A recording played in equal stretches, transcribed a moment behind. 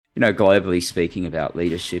globally speaking about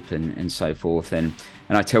leadership and so forth. And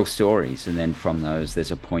I tell stories, and then from those,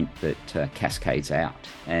 there's a point that cascades out.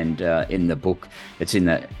 And in the book, it's in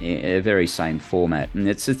a very same format, and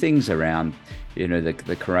it's the things around,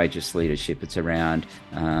 the courageous leadership. It's around,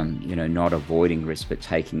 not avoiding risk, but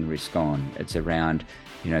taking risk on. It's around,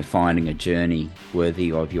 finding a journey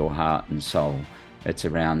worthy of your heart and soul. It's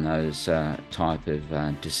around those type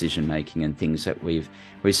of decision making and things that we've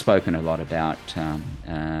spoken a lot about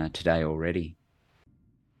today already.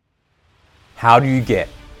 How do you get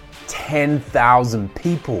 10,000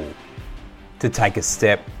 people to take a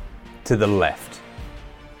step to the left?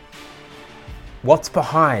 What's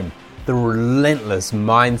behind the relentless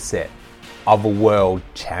mindset of a world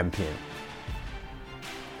champion?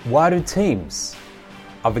 Why do teams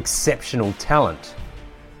of exceptional talent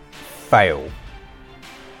fail?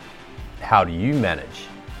 How do you manage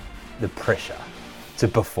the pressure to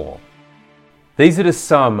perform? These are just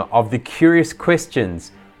some of the curious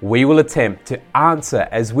questions we will attempt to answer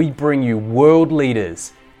as we bring you world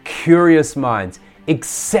leaders, curious minds,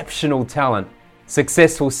 exceptional talent,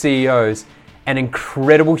 successful CEOs, and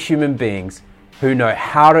incredible human beings who know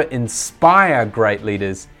how to inspire great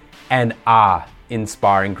leaders and are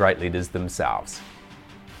inspiring great leaders themselves.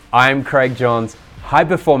 I am Craig Johns, high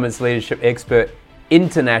performance leadership expert,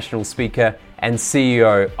 international speaker, and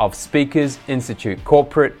CEO of Speakers Institute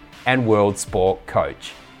Corporate and World Sport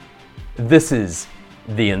Coach. This is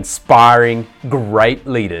the Inspiring Great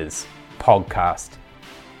Leaders podcast,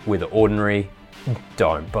 where the ordinary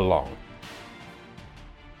don't belong.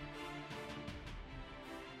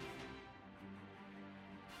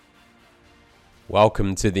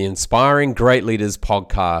 Welcome to the Inspiring Great Leaders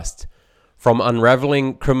podcast. From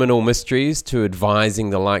unraveling criminal mysteries to advising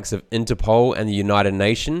the likes of Interpol and the United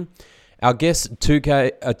Nations, our guest's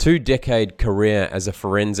a two-decade career as a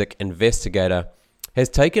forensic investigator has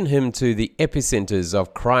taken him to the epicenters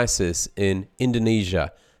of crisis in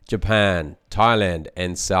Indonesia, Japan, Thailand,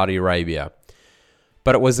 and Saudi Arabia.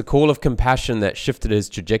 But it was the call of compassion that shifted his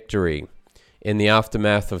trajectory. In the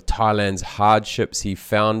aftermath of Thailand's hardships, he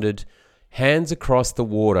founded Hands Across the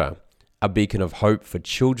Water, a beacon of hope for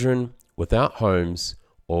children without homes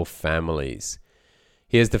or families.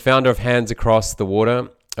 He is the founder of Hands Across the Water,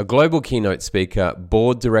 a global keynote speaker,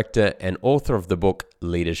 board director, and author of the book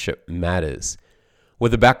Leadership Matters.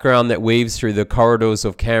 With a background that weaves through the corridors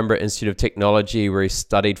of Canberra Institute of Technology, where he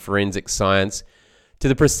studied forensic science, to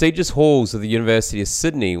the prestigious halls of the University of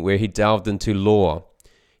Sydney, where he delved into law,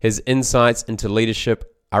 his insights into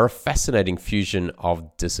leadership are a fascinating fusion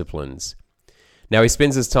of disciplines. Now he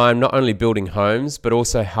spends his time not only building homes, but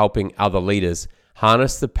also helping other leaders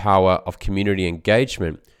harness the power of community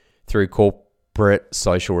engagement through corporate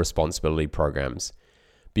social responsibility programs.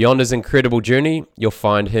 Beyond his incredible journey, you'll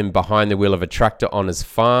find him behind the wheel of a tractor on his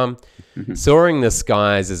farm, soaring the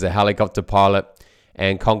skies as a helicopter pilot,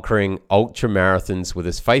 and conquering ultra marathons with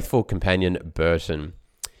his faithful companion, Burton.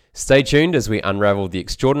 Stay tuned as we unravel the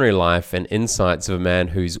extraordinary life and insights of a man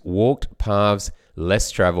who's walked paths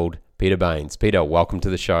less traveled, Peter Baines. Peter, welcome to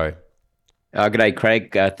the show. G'day,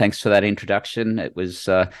 Craig. Thanks for that introduction. I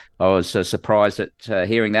was surprised at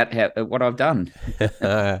hearing what I've done.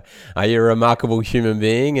 You're a remarkable human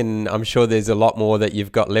being, and I'm sure there's a lot more that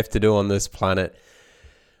you've got left to do on this planet.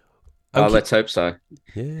 Let's hope so.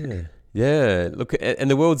 Yeah. Look,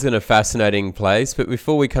 and the world's in a fascinating place. But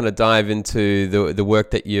before we kind of dive into the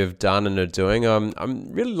work that you've done and are doing,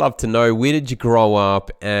 I'm really love to know, where did you grow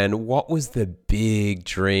up, and what was the big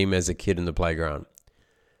dream as a kid in the playground?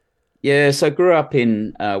 Yeah, so I grew up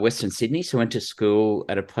in Western Sydney. So I went to school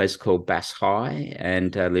at a place called Bass High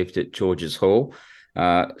and lived at George's Hall.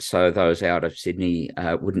 So those out of Sydney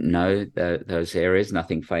wouldn't know those areas.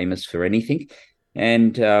 Nothing famous for anything.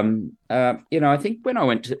 And I think when I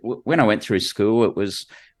went through school, it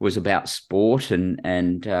was about sport and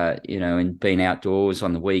being outdoors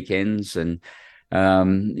on the weekends. And I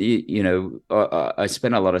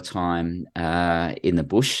spent a lot of time in the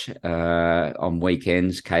bush on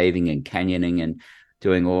weekends, caving and canyoning and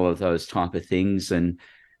doing all of those type of things. And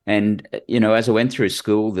as I went through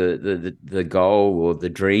school, the goal or the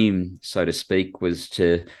dream, so to speak, was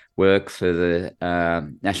to work for the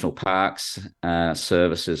National Parks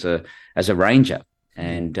Service as a ranger.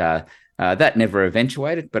 And that never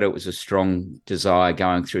eventuated, but it was a strong desire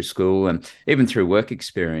going through school and even through work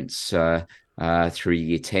experience. Through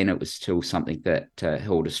year 10, it was still something that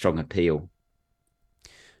held a strong appeal.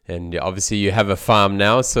 And obviously you have a farm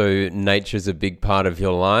now, so nature is a big part of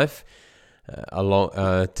your life,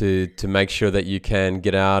 to make sure that you can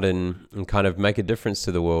get out and kind of make a difference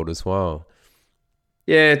to the world as well.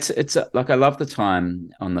 Yeah, it's like I love the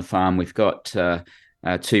time on the farm. We've got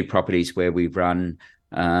two properties where we run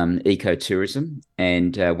ecotourism,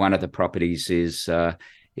 and one of the properties is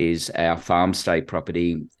our farm stay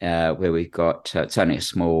property, where we've got it's only a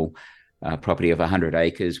small property of 100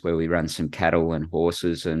 acres where we run some cattle and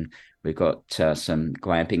horses, and we've got some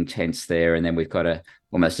glamping tents there, and then we've got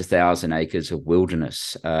almost 1,000 acres of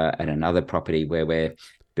wilderness at another property where we're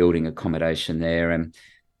building accommodation there. And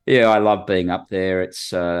yeah, I love being up there.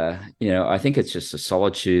 It's I think it's just the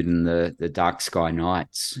solitude and the dark sky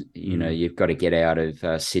nights. You've got to get out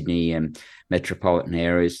of Sydney and metropolitan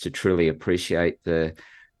areas to truly appreciate the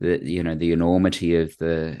enormity of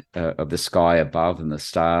the sky above, and the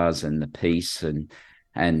stars and the peace and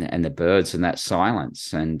the birds and that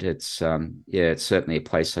silence. And it's certainly a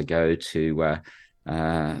place I go to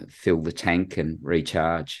fill the tank and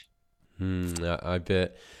recharge. I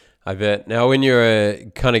bet. I bet. Now, when you're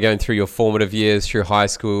kind of going through your formative years through high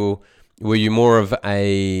school, were you more of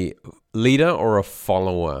a leader or a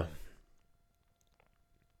follower?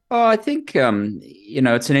 Oh, I think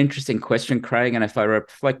it's an interesting question, Craig. And if I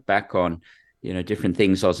reflect back on, different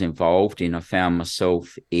things I was involved in, I found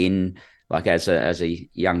myself in, like, as a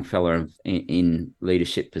young fella in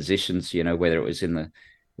leadership positions. Whether it was in the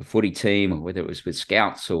footy team or whether it was with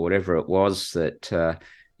scouts or whatever it was, that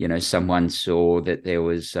someone saw that there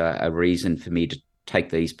was a reason for me to take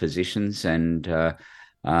these positions, and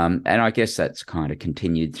I guess that's kind of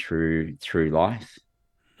continued through life.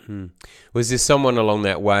 Was there someone along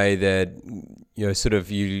that way that, sort of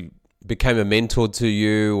you became a mentor to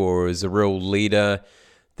you, or as a real leader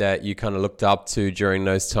that you kind of looked up to during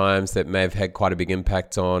those times that may have had quite a big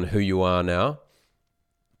impact on who you are now?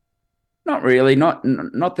 Not really, not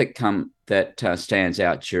that stands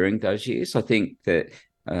out during those years. I think that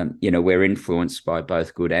we're influenced by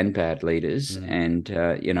both good and bad leaders, and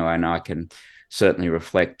and I can certainly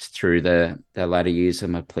reflect through the latter years of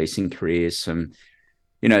my policing career some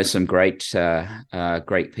great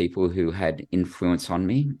people who had influence on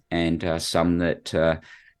me, and some that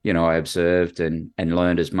I observed and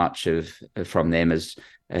learned as much from them as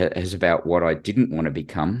about what I didn't want to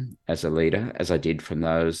become as a leader as I did from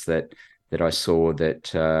those that I saw that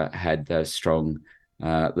had those strong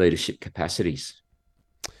leadership capacities.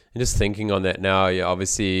 And just thinking on that now,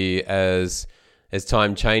 obviously as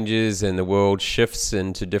time changes and the world shifts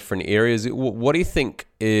into different areas, what do you think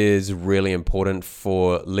is really important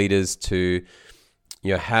for leaders to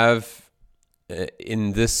have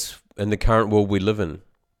in the current world we live in?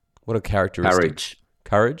 What are characteristics?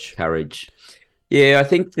 Courage. Yeah, I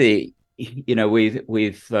think we've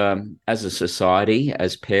as a society,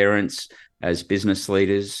 as parents, as business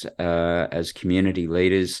leaders, as community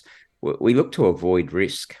leaders, we look to avoid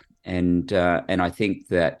risk, and I think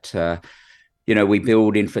that we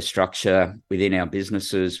build infrastructure within our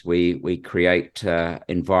businesses. We create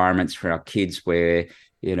environments for our kids where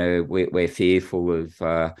we're fearful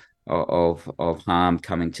of harm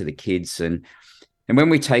coming to the kids, and when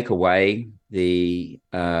we take away the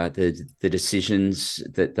decisions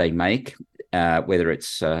that they make, whether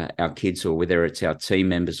it's our kids or whether it's our team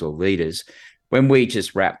members or leaders, when we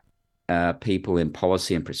just wrap people in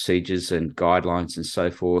policy and procedures and guidelines and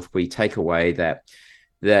so forth, we take away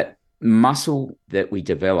that muscle that we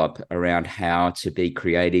develop around how to be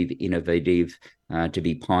creative, innovative, to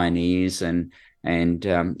be pioneers, and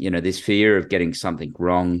this fear of getting something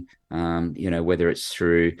wrong, whether it's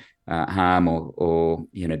through harm or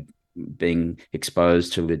being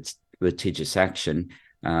exposed to litigious action.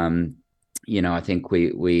 I think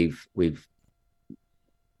we've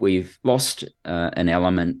lost an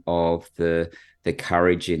element of the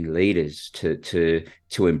courage in leaders to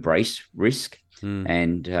embrace risk.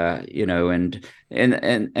 And the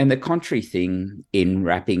contrary thing in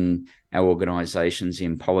wrapping our organisations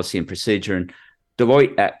in policy and procedure. And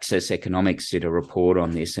Deloitte Access Economics did a report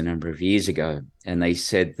on this a number of years ago, and they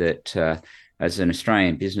said that as an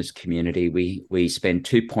Australian business community, we spend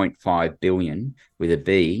 2.5 billion with a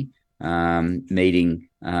B meeting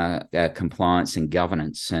compliance and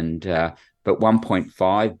governance, and but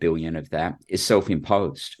 1.5 billion of that is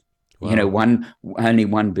self-imposed. Wow. Only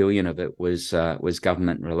 1 billion of it was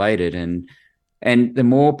government related, and the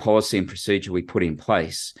more policy and procedure we put in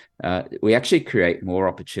place, we actually create more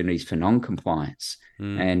opportunities for non-compliance,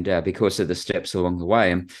 and because of the steps along the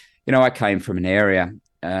way. And I came from an area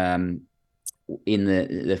in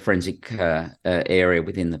the forensic area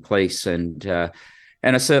within the police, and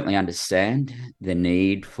I certainly understand the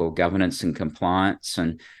need for governance and compliance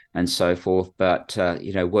and so forth. But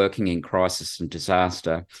working in crisis and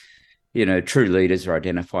disaster, true leaders are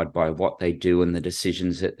identified by what they do and the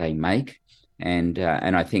decisions that they make. And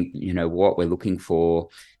I think what we're looking for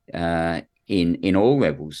in all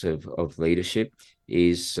levels of leadership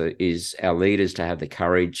is our leaders to have the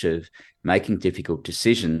courage of making difficult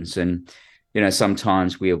decisions. And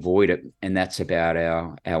sometimes we avoid it, and that's about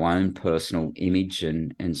our own personal image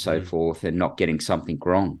and so forth, and not getting something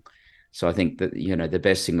wrong. So I think that the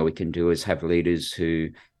best thing that we can do is have leaders who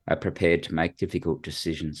are prepared to make difficult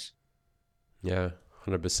decisions. Yeah,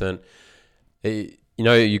 100%.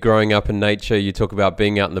 You're growing up in nature. You talk about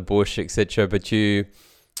being out in the bush, etc. But you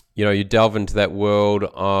delve into that world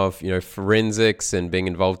of forensics and being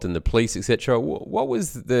involved in the police, etc. What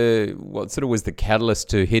sort of was the catalyst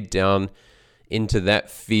to head down into that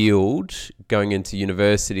field, going into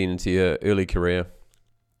university and into your early career?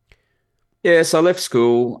 Yeah, so I left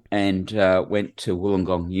school and went to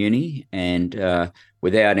Wollongong Uni, and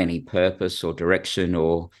without any purpose or direction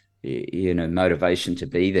or motivation to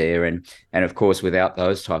be there, and of course without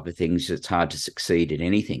those type of things, it's hard to succeed in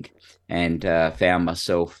anything. And found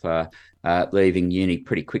myself leaving uni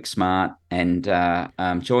pretty quick smart, and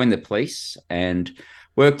joined the police and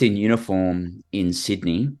worked in uniform in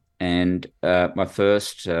Sydney. And my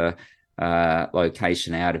first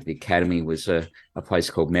location out of the academy was a place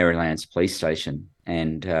called Marylands Police Station.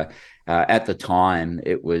 And at the time,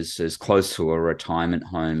 it was as close to a retirement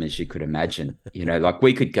home as you could imagine. Like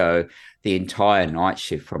we could go the entire night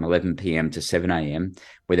shift from 11 p.m. to 7 a.m.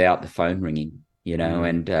 without the phone ringing,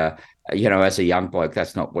 and, as a young bloke,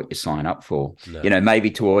 that's not what you sign up for. No.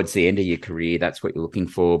 Maybe towards the end of your career, that's what you're looking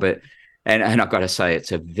for. But, and I've got to say,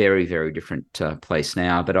 it's a very, very different place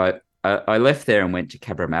now. But I left there and went to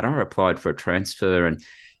Cabramatta. I applied for a transfer, and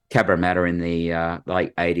Cabramatta in the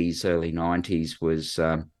late 80s, early 90s was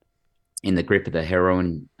in the grip of the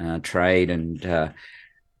heroin trade, and there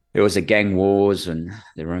was a gang wars, and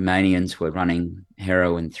the Romanians were running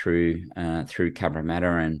heroin through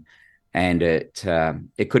Cabramatta, and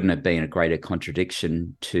it couldn't have been a greater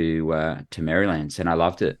contradiction to Marylands, and I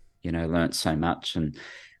loved it. Learnt so much, and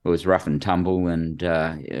it was rough and tumble, and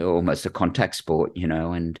almost a contact sport,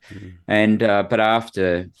 but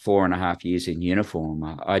after 4.5 years in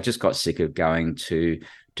uniform, I just got sick of going to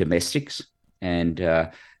domestics. And as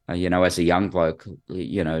a young bloke,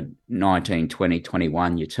 19, 20,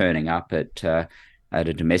 21, you're turning up at a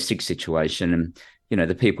domestic situation, and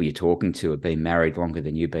the people you're talking to have been married longer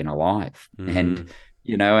than you've been alive. And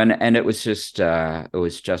and it was just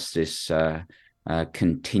this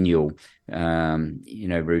continual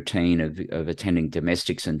routine of attending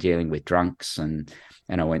domestics and dealing with drunks, and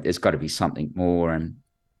I went, there's got to be something more. And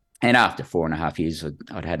after 4.5 years,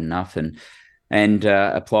 I'd had enough, and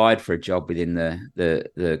applied for a job within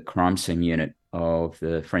the crime scene unit of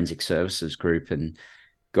the forensic services group, and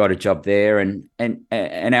got a job there. And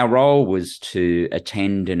our role was to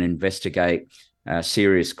attend and investigate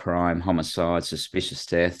serious crime, homicides, suspicious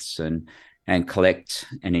deaths, and collect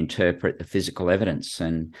and interpret the physical evidence.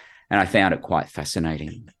 And I found it quite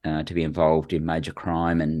fascinating to be involved in major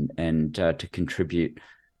crime and to contribute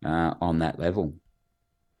on that level.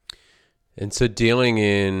 And so, dealing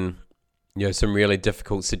in some really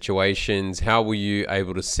difficult situations, how were you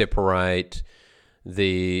able to separate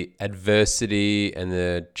the adversity and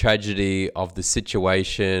the tragedy of the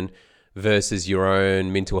situation versus your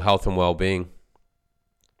own mental health and well-being?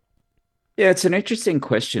 Yeah, it's an interesting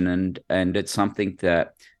question, and it's something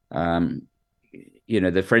that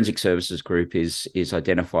the forensic services group is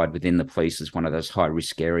identified within the police as one of those high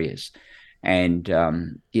risk areas. And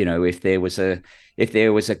if there was a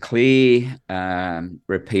clear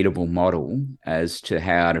repeatable model as to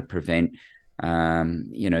how to prevent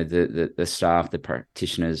the staff, the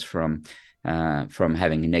practitioners from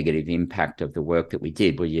having a negative impact of the work that we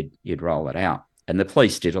did, well, you'd roll it out. And the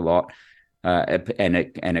police did a lot. And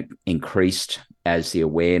it increased as the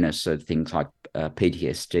awareness of things like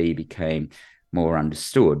PTSD became more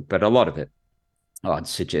understood. But a lot of it, I'd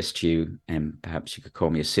suggest to you, and perhaps you could call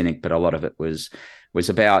me a cynic, but a lot of it was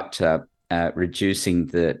about reducing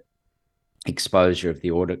the exposure of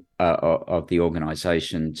the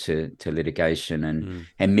organisation to litigation,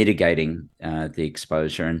 and mitigating the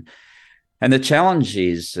exposure. And the challenge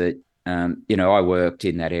is that I worked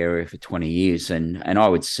in that area for 20 years, and I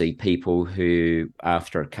would see people who,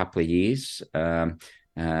 after a couple of years,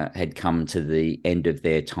 had come to the end of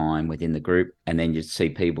their time within the group, and then you'd see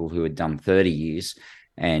people who had done 30 years,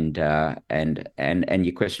 and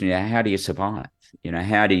you question, how do you survive?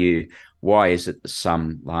 Why is it that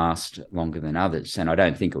some last longer than others? And I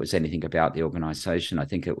don't think it was anything about the organisation. I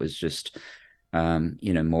think it was just,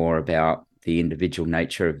 more about the individual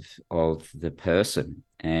nature of the person.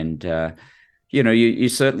 And you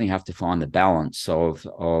certainly have to find the balance of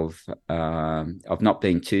not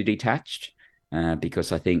being too detached,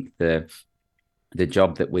 because I think the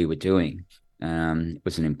job that we were doing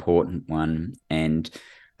was an important one. And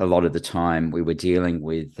a lot of the time we were dealing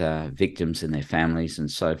with victims and their families and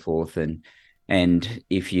so forth. And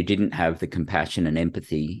if you didn't have the compassion and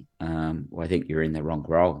empathy, well, I think you're in the wrong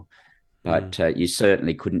role. But you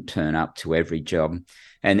certainly couldn't turn up to every job.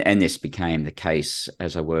 And this became the case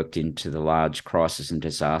as I worked into the large crisis and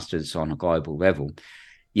disasters on a global level.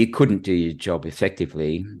 You couldn't do your job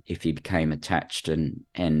effectively if you became attached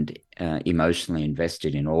and emotionally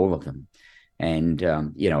invested in all of them. And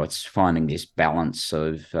it's finding this balance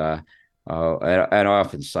of and I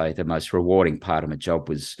often say the most rewarding part of my job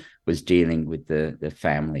was dealing with the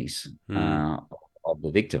families of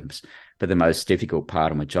the victims, but the most difficult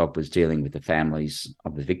part of my job was dealing with the families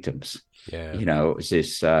of the victims. Yeah. It was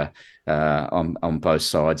this on both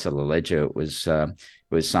sides of the ledger. It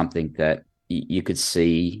was something that you could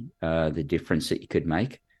see the difference that you could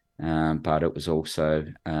make, but it was also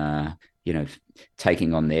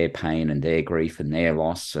taking on their pain and their grief and their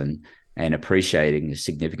loss and appreciating the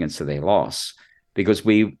significance of their loss, because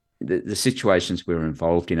the situations we were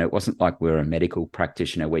involved in, it wasn't like we were a medical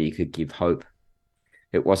practitioner where you could give hope.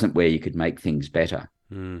 It wasn't where you could make things better.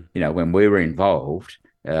 When we were involved,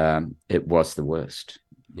 it was the worst.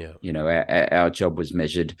 Yeah. Our job was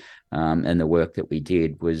measured, and the work that we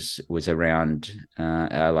did was around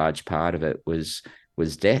a large part of it was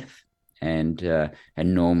death, and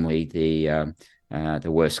normally the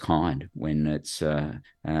worst kind, when it's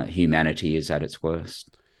humanity is at its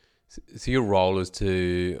worst. So your role is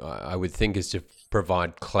I would think, is to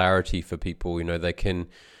provide clarity for people. They can,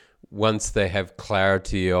 once they have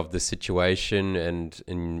clarity of the situation,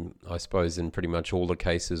 and I suppose in pretty much all the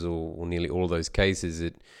cases, or nearly all of those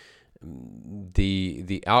cases,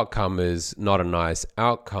 the outcome is not a nice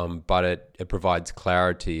outcome, but it provides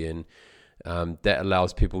clarity, and that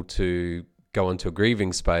allows people to go into a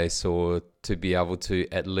grieving space, or to be able to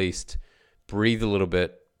at least breathe a little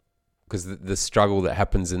bit, because the struggle that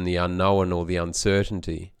happens in the unknown or the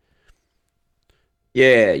uncertainty.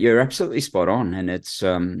 Yeah, you're absolutely spot on, and it's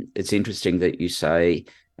interesting that you say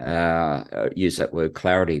use that word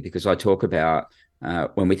clarity, because I talk about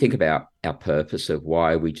when we think about our purpose of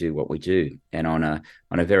why we do what we do, and on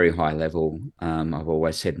a very high level, I've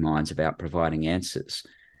always said mine's about providing answers.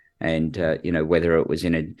 And whether it was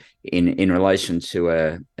in relation to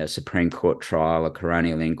a Supreme Court trial, a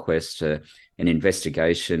coronial inquest, an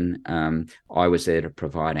investigation, I was there to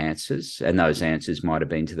provide answers, and those answers might have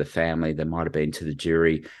been to the family, they might have been to the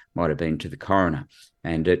jury, might have been to the coroner,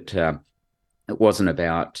 and it wasn't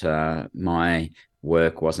about my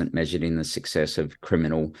work wasn't measured in the success of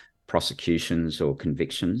criminal prosecutions or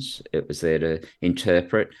convictions. It was there to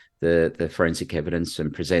interpret the forensic evidence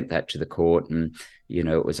and present that to the court, and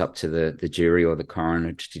it was up to the jury or the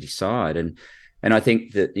coroner to decide. And I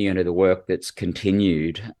think that the work that's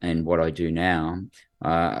continued and what I do now,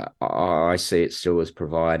 I see it still as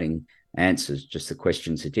providing answers. Just the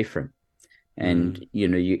questions are different. And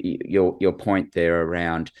your point there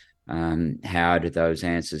around how do those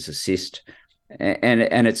answers assist,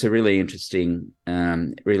 and it's a really interesting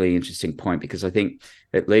point, because I think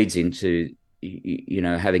it leads into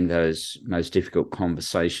having those most difficult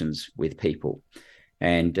conversations with people.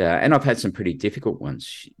 And I've had some pretty difficult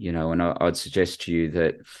ones, and I'd suggest to you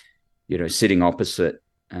that, sitting opposite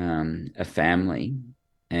a family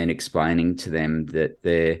and explaining to them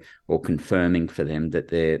or confirming for them that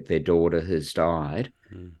their daughter has died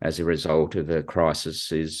as a result of a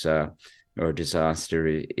crisis or a disaster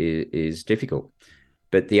is difficult.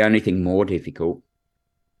 But the only thing more difficult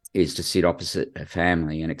is to sit opposite a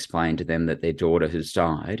family and explain to them that their daughter has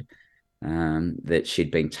died, that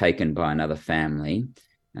she'd been taken by another family,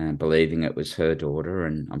 believing it was her daughter.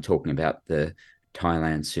 And I'm talking about the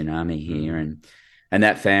Thailand tsunami here. And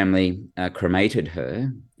that family cremated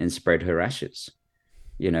her and spread her ashes.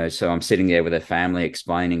 So I'm sitting there with a family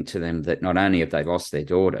explaining to them that not only have they lost their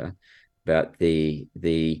daughter, but the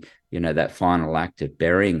that final act of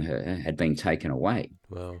burying her had been taken away.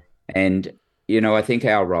 Wow. And I think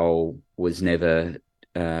our role was never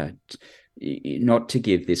not to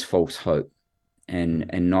give this false hope,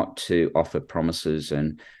 and not to offer promises.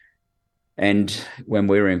 And when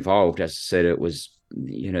we were involved, as I said, it was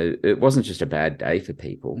it wasn't just a bad day for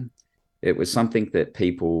people. It was something that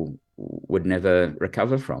people would never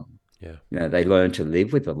recover from. Yeah. They learn to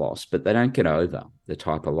live with the loss, but they don't get over the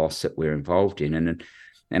type of loss that we're involved in.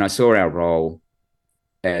 And I saw our role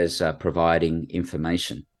as providing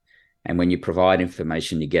information. And when you provide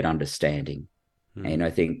information, you get understanding. And I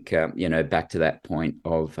think, back to that point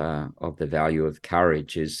of the value of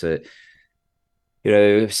courage, is that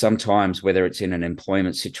sometimes whether it's in an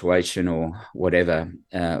employment situation or whatever,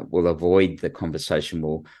 we'll avoid the conversation.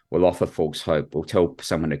 We'll offer false hope. We'll tell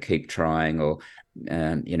someone to keep trying or,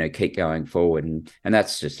 keep going forward. And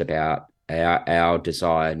that's just about our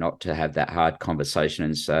desire not to have that hard conversation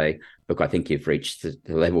and say, look, I think you've reached the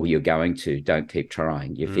level you're going to. Don't keep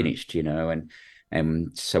trying. You're finished,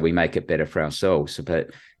 and so we make it better for ourselves.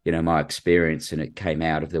 But, my experience, and it came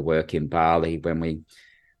out of the work in Bali when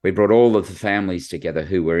we brought all of the families together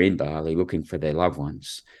who were in Bali looking for their loved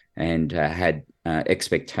ones, and had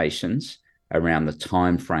expectations around the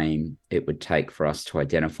time frame it would take for us to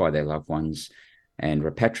identify their loved ones and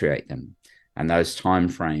repatriate them. And those time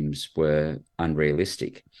frames were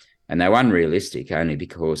unrealistic. And they were unrealistic only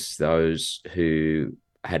because those who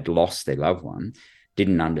had lost their loved one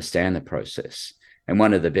didn't understand the process. And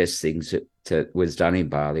one of the best things that was done in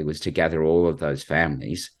Bali was to gather all of those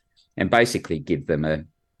families and basically give them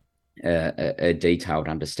a detailed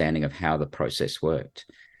understanding of how the process worked.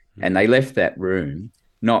 And they left that room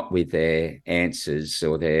not with their answers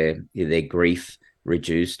or their grief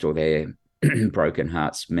reduced or their broken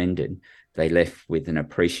hearts mended. They left with an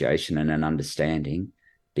appreciation and an understanding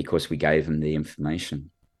because we gave them the information.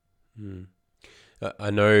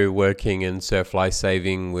 I know working in surf life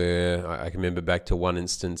saving, where I can remember back to one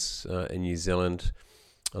instance in New Zealand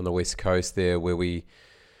on the west coast there, where we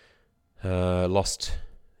lost,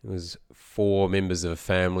 it was 4 members of a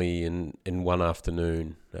family in one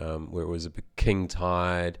afternoon, where it was a king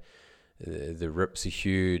tide. The rips are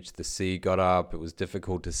huge. The sea got up. It was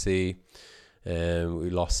difficult to see. And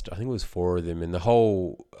we lost, I think it was 4 of them. And the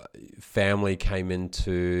whole family came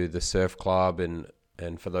into the surf club. And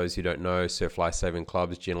for those who don't know, surf lifesaving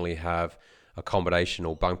clubs generally have accommodation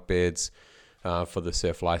or bunk beds for the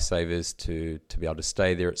surf lifesavers to be able to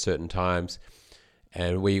stay there at certain times.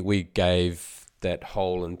 And we gave that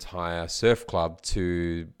whole entire surf club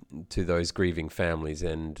to those grieving families.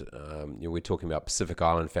 And we're talking about Pacific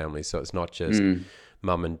Island families, so it's not just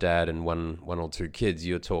mum and dad and one or 2 kids.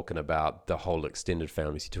 You're talking about the whole extended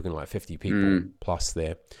families. You're talking like 50 people plus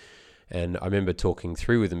there. And I remember talking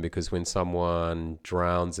through with them, because when someone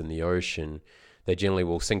drowns in the ocean, they generally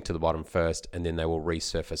will sink to the bottom first, and then they will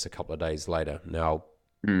resurface a couple of days later. Now,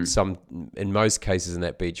 in most cases in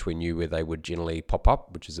that beach, we knew where they would generally pop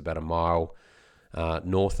up, which is about a mile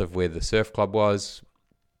north of where the surf club was,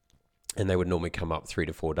 and they would normally come up 3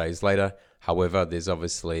 to 4 days later. However, there's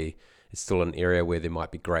obviously, it's still an area where there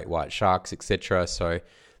might be great white sharks, etc. So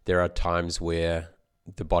there are times where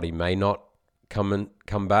the body may not come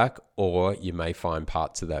back, or you may find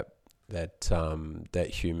parts of the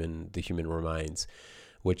human remains,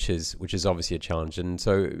 which is obviously a challenge. And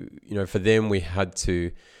so, for them, we had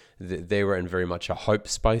to, they were in very much a hope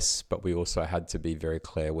space, but we also had to be very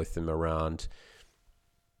clear with them around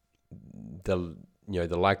the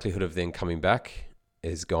likelihood of them coming back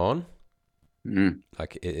is gone.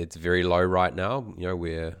 Like it's very low right now.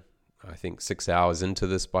 We're, I think, 6 hours into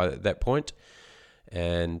this by that point,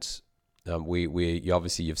 and we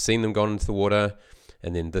obviously, you've seen them gone into the water,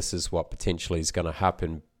 and then this is what potentially is going to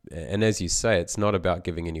happen. And as you say, it's not about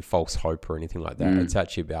giving any false hope or anything like that. It's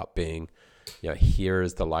actually about being, here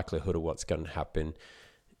is the likelihood of what's going to happen,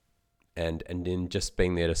 and then just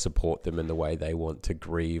being there to support them in the way they want to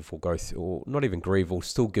grieve or go through, or not even grieve, or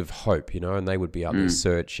still give hope, and they would be out there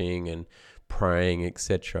searching and praying,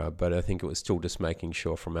 etc. But I think it was still just making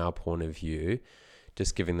sure, from our point of view,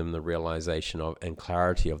 just giving them the realization of and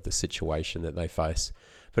clarity of the situation that they face.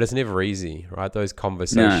 But it's never easy, right? Those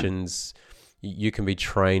conversations, you can be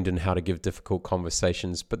trained in how to give difficult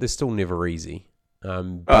conversations, but they're still never easy.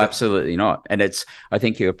 Absolutely not. And I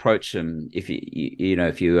think you approach them, if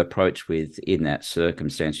you approach in that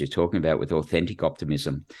circumstance you're talking about, with authentic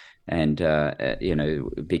optimism, and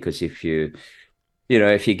because if you're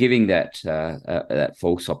giving that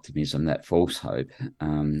false optimism, that false hope,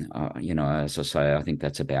 as I say, I think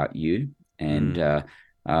that's about you, and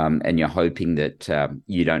you're hoping that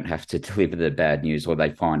you don't have to deliver the bad news, or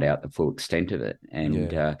they find out the full extent of it,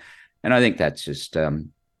 and I think that's just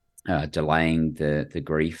delaying the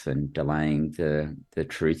grief and delaying the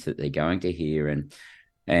truth that they're going to hear,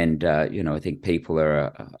 and I think people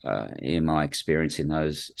are, in my experience in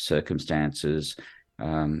those circumstances,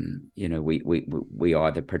 we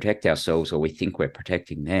either protect ourselves or we think we're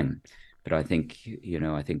protecting them. But I think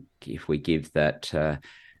if we give that,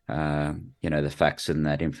 the facts and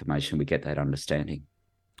that information, we get that understanding.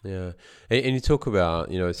 Yeah. And you talk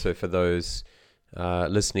about, so for those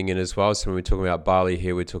listening in as well, so when we're talking about Bali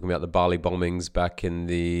here, we're talking about the Bali bombings back in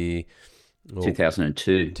the Well,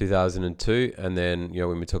 2002. 2002. And then,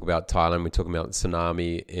 when we talk about Thailand, we're talking about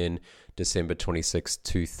tsunami in December 26,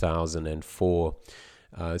 2004.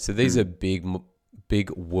 So these are big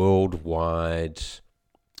worldwide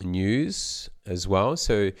news as well.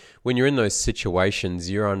 So when you're in those situations,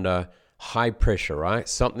 you're under high pressure, right?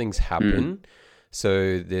 Something's happened.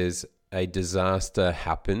 So there's a disaster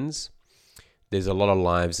happens. There's a lot of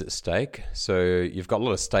lives at stake. So you've got a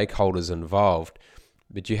lot of stakeholders involved,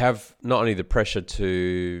 but you have not only the pressure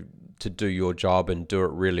to do your job and do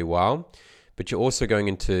it really well, but you're also going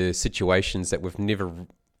into situations that we've never,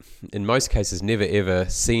 in most cases, never ever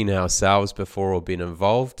seen ourselves before or been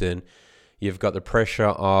involved in. You've got the pressure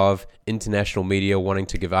of international media wanting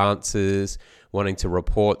to give answers, wanting to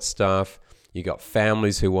report stuff. You've got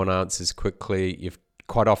families who want answers quickly. You've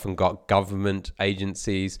quite often got government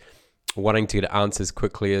agencies wanting to get answers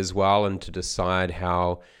quickly as well, and to decide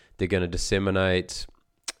how they're going to disseminate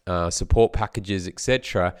support packages,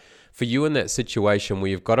 etc. For you in that situation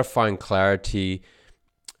where you've got to find clarity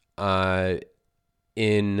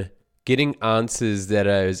in getting answers that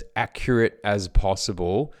are as accurate as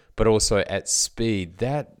possible, but also at speed,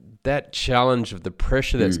 that challenge of the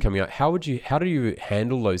pressure that's coming out, how do you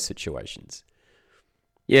handle those situations?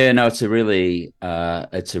 Yeah, no, it's a really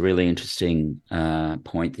interesting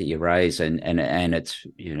point that you raise, and it's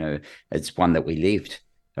it's one that we lived,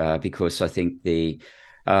 because I think through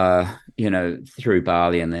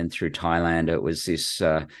Bali and then through Thailand, it was this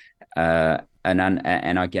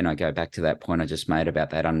and again, I go back to that point I just made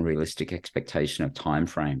about that unrealistic expectation of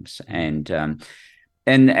timeframes, and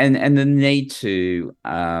the need to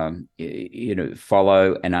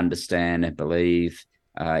follow and understand and believe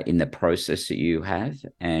in the process that you have,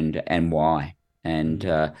 and why, and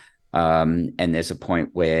there's a point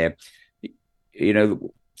where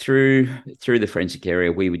through the forensic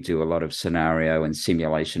area, we would do a lot of scenario and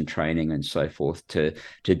simulation training and so forth to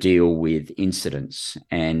deal with incidents,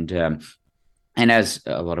 and as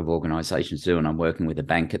a lot of organisations do, and I'm working with a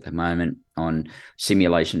bank at the moment on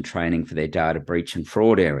simulation training for their data breach and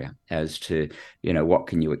fraud area as to, what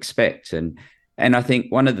can you expect. And I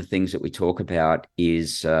think one of the things that we talk about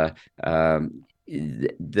is the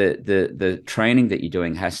training that you're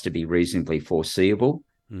doing has to be reasonably foreseeable,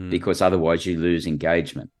 because otherwise you lose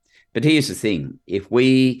engagement. But here's the thing. If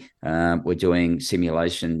we were doing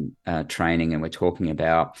simulation training and we're talking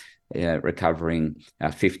about recovering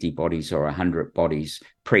 50 bodies or 100 bodies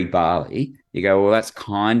pre-Bali, you go, well, that's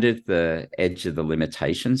kind of the edge of the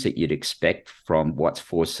limitations that you'd expect from what's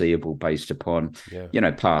foreseeable based upon,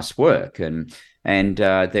 past work. And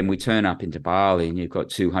then we turn up into Bali and you've got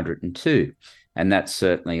 202. And that's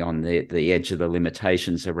certainly on the edge of the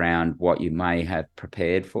limitations around what you may have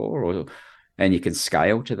prepared for, and you can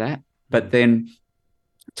scale to that. But then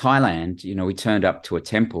Thailand, we turned up to a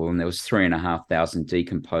temple and there was 3,500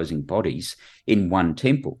 decomposing bodies in one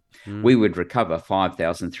temple. We would recover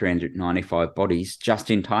 5,395 bodies just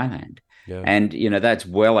in Thailand. Yeah. And, that's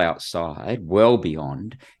well outside, well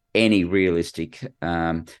beyond any realistic,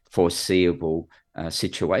 foreseeable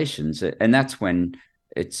situations. And that's when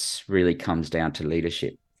it's really comes down to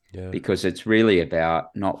leadership, because it's really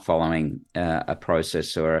about not following a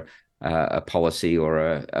process or a policy or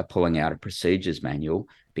a pulling out a procedures manual,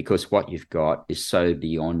 because what you've got is so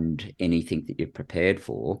beyond anything that you've prepared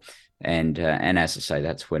for. And as I say,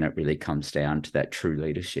 that's when it really comes down to that true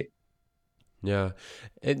leadership. Yeah.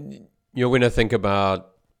 And, when I think about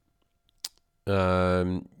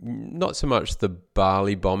not so much the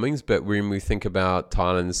Bali bombings, but when we think about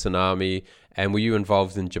Thailand tsunami, and were you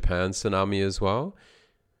involved in Japan tsunami as well?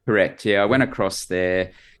 Correct. Yeah, I went across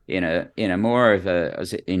there in a more of a, I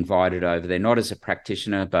was invited over there, not as a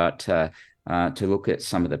practitioner, but to look at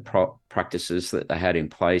some of the practices that they had in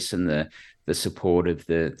place, and the support of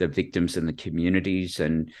the victims and the communities,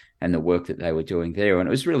 and the work that they were doing there. And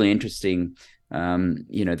it was really interesting,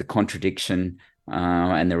 the contradiction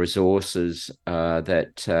and the resources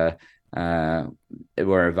that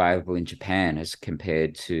were available in Japan as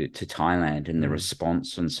compared to Thailand, and the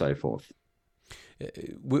response and so forth.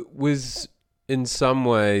 Was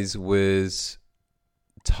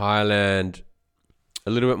Thailand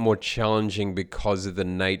a little bit more challenging because of the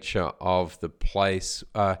nature of the place,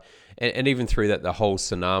 and even through that, the whole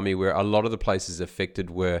tsunami, where a lot of the places affected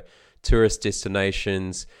were tourist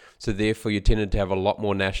destinations, so therefore you tended to have a lot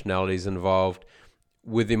more nationalities involved?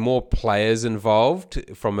 Were there more players involved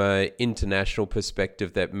from an international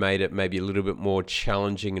perspective that made it maybe a little bit more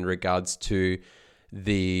challenging in regards to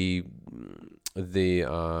the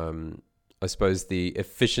I suppose the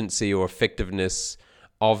efficiency or effectiveness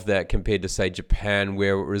of that compared to, say, Japan,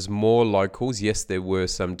 where it was more locals? Yes, there were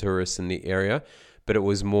some tourists in the area, but it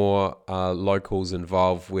was more locals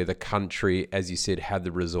involved where the country, as you said, had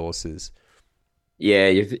the resources. Yeah,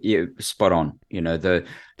 you're spot on. The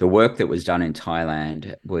work that was done in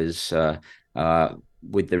Thailand was uh,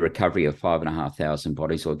 with the recovery of 5,500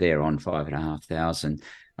 bodies, or there on 5,500.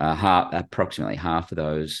 Approximately half of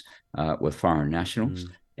those were foreign nationals.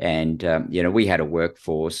 Mm, And we had a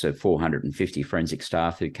workforce of 450 forensic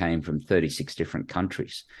staff who came from 36 different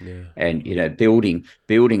countries. yeah. And building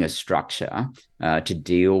a structure to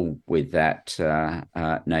deal with that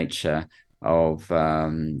nature of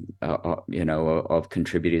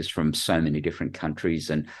contributors from so many different countries,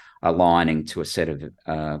 and aligning to a set of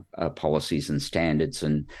policies and standards,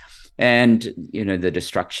 and the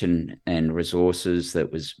destruction and resources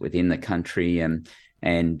that was within the country, and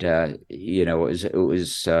it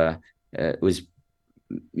was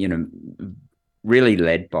really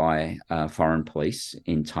led by foreign police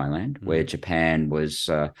in Thailand, where Mm, Japan was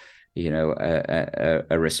a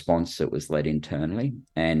response that was led internally,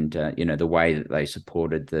 and the way that they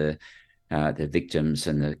supported the victims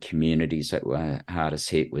and the communities that were hardest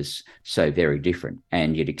hit was so very different.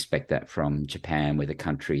 And you'd expect that from Japan, with a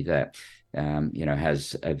country that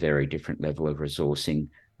has a very different level of resourcing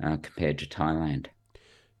compared to Thailand.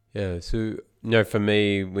 yeah. So, for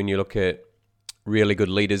me, when you look at really good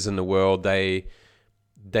leaders in the world, they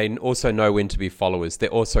also know when to be followers.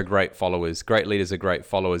 They're also great followers. Great leaders are great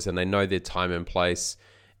followers, and they know their time and place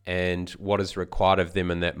and what is required of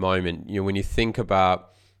them in that moment. When you think about,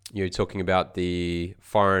 you're talking about the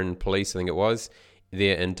foreign police, I think it was,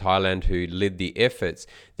 there in Thailand who led the efforts,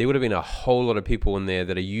 there would have been a whole lot of people in there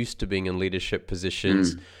that are used to being in leadership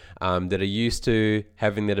positions, that are used to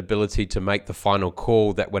having that ability to make the final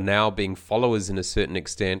call, that were now being followers in a certain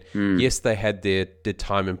extent. Yes, they had their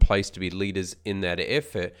time and place to be leaders in that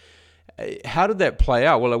effort. How did that play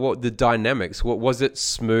out? Well, what the dynamics? What was it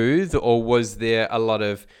smooth, or was there a lot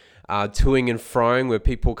of toing and froing where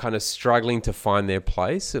people kind of struggling to find their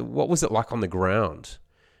place? What was it like on the ground?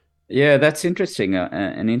 Yeah, that's interesting.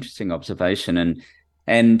 An interesting observation,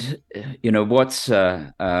 and what's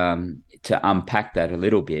to unpack that a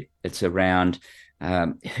little bit. It's around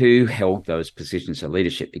who held those positions of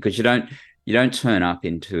leadership, because you don't turn up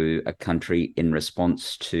into a country in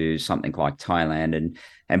response to something like Thailand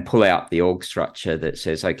and pull out the org structure that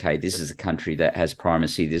says, okay, this is a country that has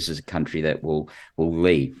primacy, this is a country that will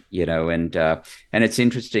lead. And it's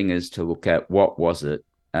interesting as to look at what was it,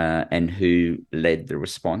 and who led the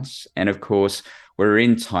response. And of course, we're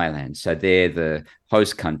in Thailand, so they're the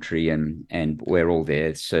host country, and we're all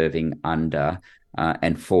there serving under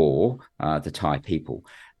and for the Thai people.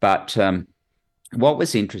 But what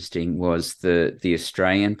was interesting was the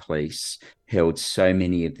Australian police held so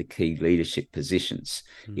many of the key leadership positions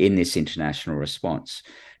in this international response.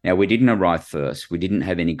 Now, we didn't arrive first. We didn't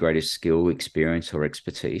have any greater skill, experience, or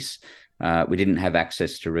expertise. We didn't have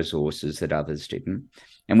access to resources that others didn't.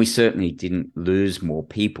 And we certainly didn't lose more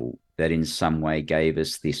people that in some way gave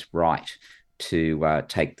us this right to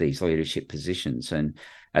take these leadership positions. And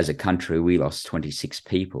as a country, we lost 26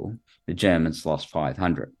 people. The Germans lost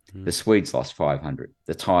 500. The Swedes lost 500.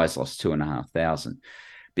 The Thais lost 2,500.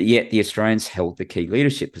 But yet the Australians held the key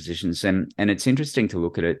leadership positions. And it's interesting to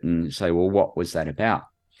look at it and say, well, what was that about?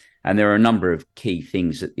 And there are a number of key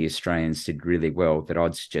things that the Australians did really well that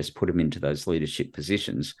I'd suggest put them into those leadership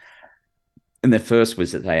positions. And the first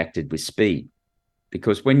was that they acted with speed,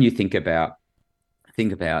 because when you think about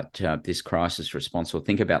this crisis response, or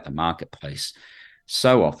think about the marketplace,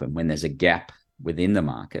 so often when there's a gap within the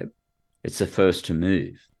market, it's the first to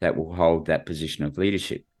move that will hold that position of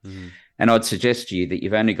leadership. And I'd suggest to you that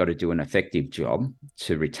you've only got to do an effective job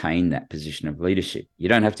to retain that position of leadership. You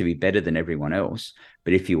don't have to be better than everyone else,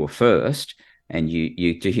 but if you were first and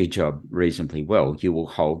you do your job reasonably well, you will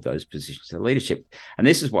hold those positions of leadership. And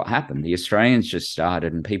this is what happened. The Australians just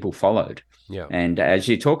started and people followed. Yeah. And as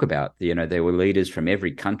you talk about, there were leaders from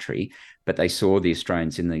every country, but they saw the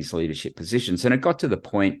Australians in these leadership positions. And it got to the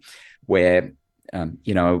point where,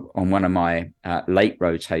 on one of my late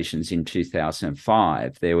rotations in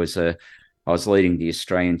 2005, I was leading the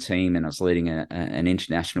Australian team, and I was leading an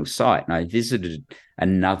international site, and I visited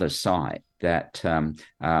another site that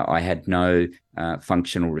I had no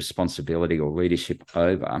functional responsibility or leadership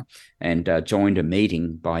over, and joined a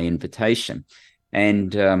meeting by invitation.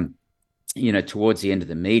 And towards the end of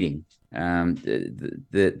the meeting, the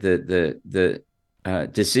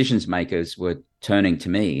decisions makers were turning to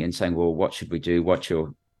me and saying, "Well, what should we do? What's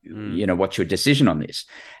your decision on this?"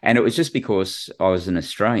 And it was just because I was an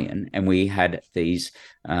Australian, and we had these,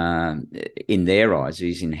 in their eyes,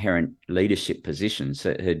 these inherent leadership positions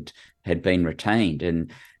that had been retained.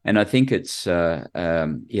 And And I think it's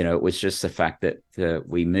it was just the fact that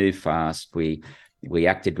we moved fast. We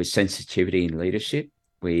acted with sensitivity and leadership.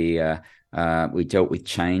 We dealt with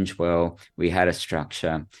change well. We had a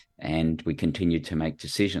structure, and we continued to make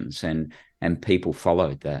decisions, and people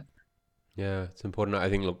followed that. Yeah, it's important. I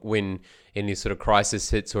think, look, when any sort of crisis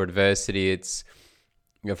hits or adversity, it's,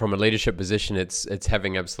 from a leadership position, it's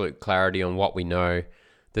having absolute clarity on what we know.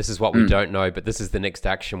 This is what we don't know, but this is the next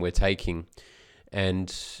action we're taking.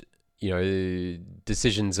 And,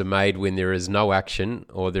 decisions are made when there is no action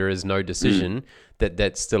or there is no decision,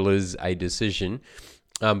 that still is a decision.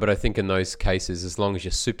 But I think in those cases, as long as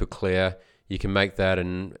you're super clear, you can make that.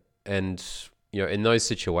 And in those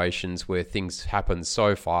situations where things happen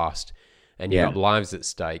so fast and you've got lives at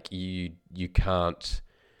stake, you can't.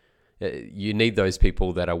 You need those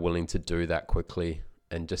people that are willing to do that quickly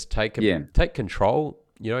and just take control.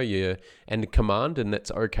 And command, and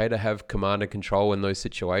it's okay to have command and control in those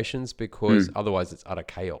situations, because otherwise it's utter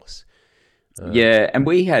chaos. And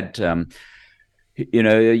we had, that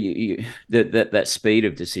speed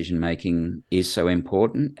of decision making is so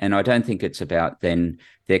important, and I don't think it's about then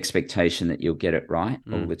the expectation that you'll get it right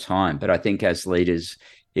all the time. But I think as leaders,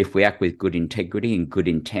 if we act with good integrity and good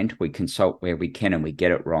intent, we consult where we can, and we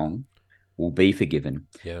get it wrong, we'll be forgiven.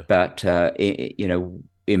 Yeah. But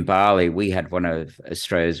in Bali, we had one of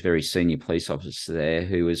Australia's very senior police officers there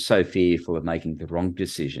who was so fearful of making the wrong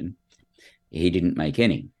decision, he didn't make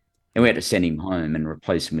any. And we had to send him home and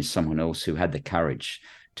replace him with someone else who had the courage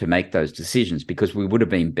to make those decisions, because we would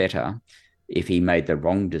have been better if he made the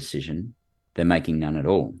wrong decision than making none at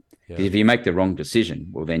all. Yeah. Because if you make the wrong decision,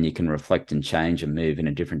 well, then you can reflect and change and move in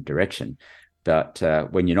a different direction. But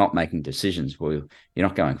when you're not making decisions, well, you're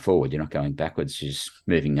not going forward, you're not going backwards, you're just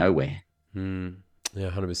moving nowhere. Yeah,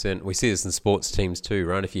 100%. We see this in sports teams too,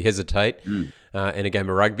 right? If you hesitate in a game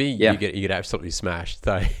of rugby, you get absolutely smashed.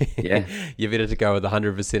 So you're better to go with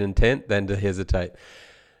 100% intent than to hesitate.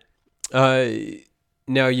 Now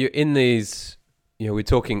you're in these, we're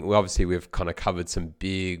talking, well, obviously we've kind of covered some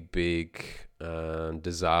big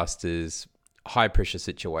disasters, high pressure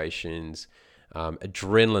situations,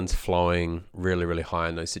 adrenaline's flowing really, really high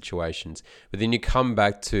in those situations. But then you come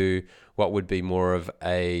back to what would be more of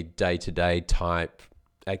a day-to-day type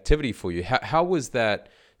activity for you. How was that,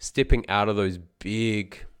 stepping out of those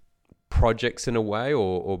big projects in a way,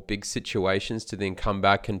 or big situations, to then come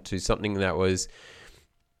back into something that was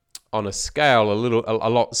on a scale a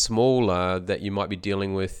lot smaller, that you might be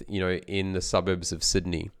dealing with, in the suburbs of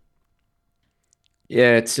Sydney?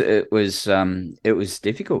 Yeah, it was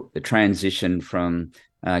difficult, the transition from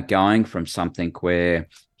going from something where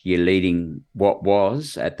you're leading what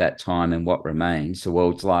was at that time and what remains the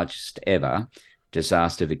world's largest ever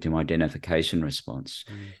disaster victim identification response.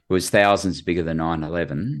 It was thousands bigger than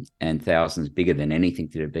 9/11 and thousands bigger than anything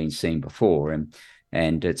that had been seen before.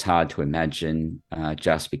 And it's hard to imagine,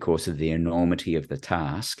 just because of the enormity of the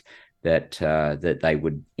task, that they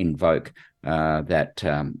would invoke that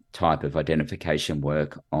type of identification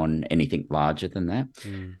work on anything larger than that.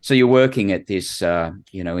 So you're working at this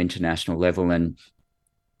international level,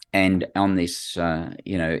 and on this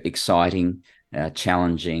exciting,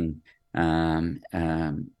 challenging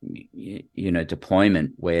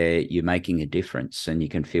deployment where you're making a difference, and you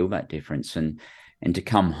can feel that difference. And to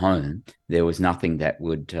come home, there was nothing that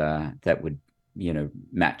would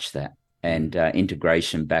match that. And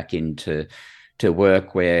integration back into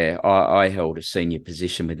work, where I held a senior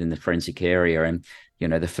position within the forensic area. And,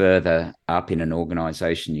 the further up in an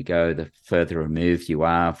organization you go, the further removed you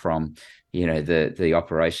are from, the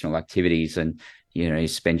operational activities. And, you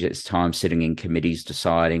spend your time sitting in committees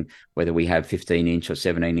deciding whether we have 15-inch or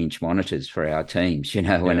 17-inch monitors for our teams,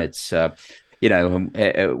 and it's, at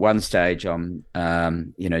one stage I'm,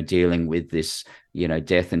 dealing with this,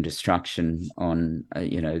 death and destruction on,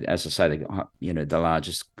 as I say, the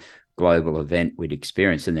largest global event we'd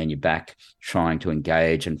experienced. And then you're back trying to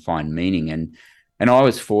engage and find meaning. And I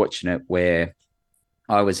was fortunate where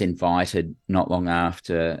I was invited not long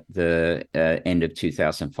after the end of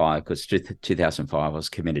 2005, because 2005 I was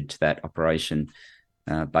committed to that operation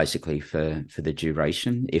basically for the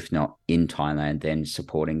duration, if not in Thailand, then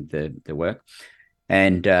supporting the work.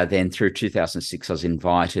 And then through 2006, I was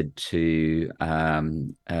invited to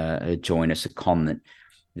join a secondment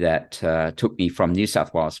that took me from New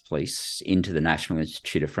South Wales Police into the National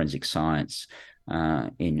Institute of Forensic Science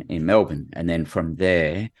in Melbourne. And then from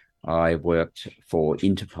there, I worked for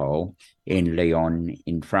Interpol in Lyon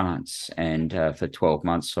in France. And for 12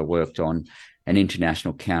 months, I worked on an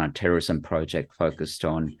international counter-terrorism project focused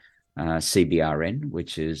on CBRN,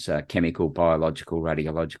 which is chemical, biological,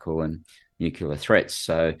 radiological, and nuclear threats.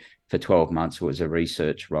 So for 12 months, it was a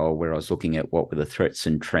research role where I was looking at what were the threats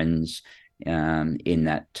and trends in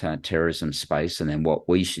that terrorism space, and then what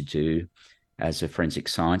we should do as a forensic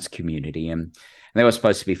science community. And that was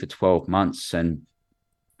supposed to be for 12 months. And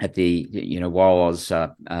at while I was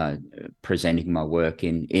presenting my work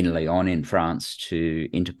in Lyon in France to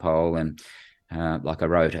Interpol, and I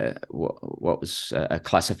wrote what was a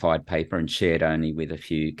classified paper and shared only with a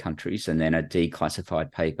few countries, and then a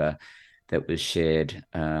declassified paper that was shared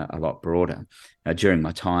a lot broader. During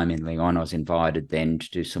my time in Lyon, I was invited then to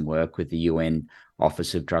do some work with the UN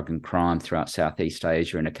Office of Drug and Crime throughout Southeast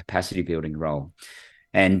Asia in a capacity building role.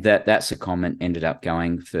 And that secondment ended up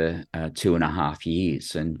going for 2.5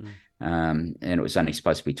 years. And it was only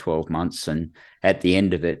supposed to be 12 months. And at the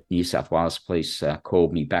end of it, New South Wales Police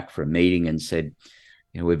called me back for a meeting and said,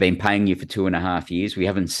 we've been paying you for 2.5 years. We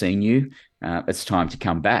haven't seen you. It's time to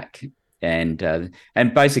come back. And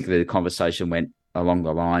basically the conversation went along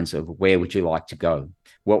the lines of, where would you like to go?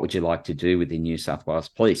 What would you like to do within New South Wales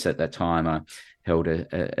Police? At that time, I held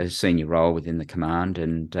a senior role within the command.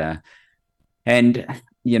 And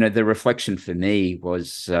the reflection for me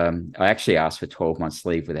was I actually asked for 12 months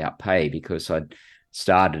leave without pay because I'd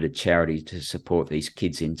started a charity to support these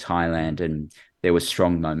kids in Thailand, and there was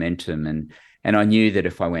strong momentum. And I knew that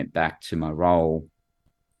if I went back to my role,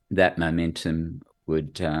 that momentum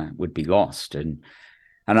would be lost. And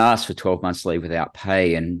I asked for 12 months leave without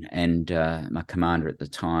pay, and my commander at the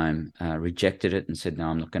time rejected it and said, no,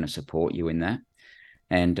 I'm not going to support you in that.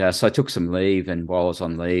 And so I took some leave, and while I was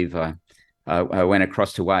on leave, I went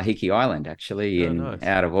across to Wahiki Island, actually, nice.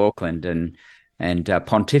 out of Auckland, and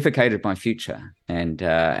pontificated my future, and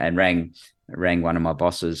rang one of my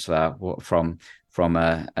bosses from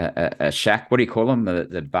a shack. What do you call them?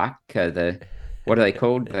 The buck, what are they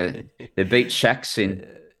called? The beach shacks in.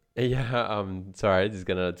 Yeah, sorry, this is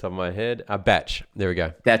gonna top of my head. A batch. There we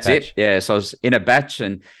go. That's batch. it. Yeah, so I was in a batch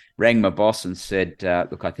and rang my boss and said,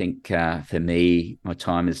 "Look, I think for me, my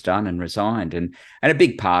time is done," and resigned. And a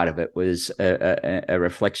big part of it was a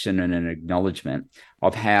reflection and an acknowledgement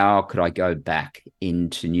of how could I go back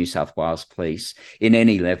into New South Wales Police in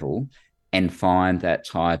any level and find that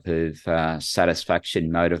type of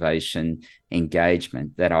satisfaction, motivation,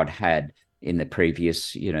 engagement that I'd had in the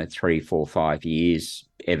previous, 3, 4, 5 years,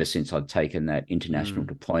 ever since I'd taken that international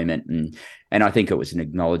deployment. And I think it was an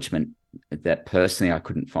acknowledgement that personally I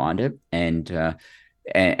couldn't find it. And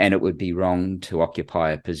it would be wrong to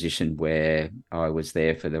occupy a position where I was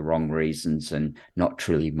there for the wrong reasons and not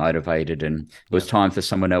truly motivated. And it was time for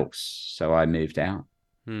someone else. So I moved out.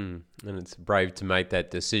 And it's brave to make that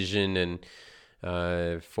decision, and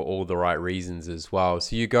for all the right reasons as well.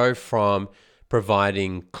 So you go from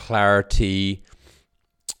providing clarity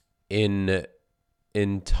in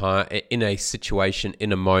time, in a situation,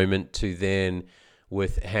 in a moment, to then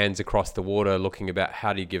with hands across the water, looking about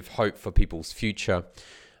how do you give hope for people's future.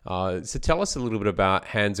 So tell us a little bit about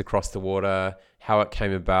Hands Across the Water, how it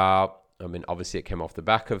came about. I mean, obviously it came off the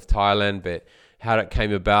back of Thailand, but how it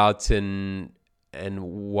came about and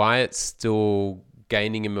why it's still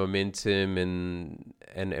gaining in momentum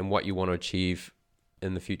and what you want to achieve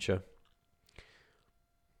in the future.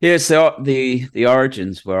 Yeah, so the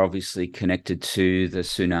origins were obviously connected to the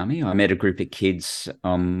tsunami. I met a group of kids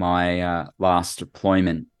on my last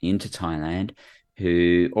deployment into Thailand,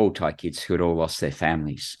 all Thai kids who had all lost their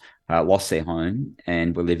families, lost their home,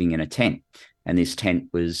 and were living in a tent. And this tent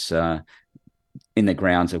was in the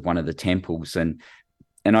grounds of one of the temples. And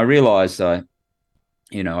I realized I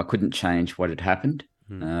couldn't change what had happened,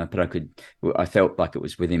 but I felt like it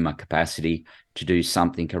was within my capacity to do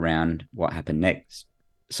something around what happened next.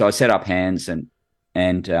 So I set up Hands, and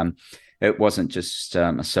it wasn't just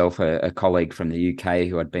myself, a colleague from the UK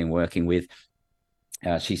who I'd been working with.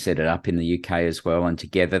 She set it up in the UK as well, and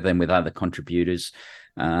together then with other contributors,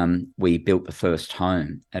 we built the first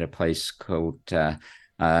home at a place called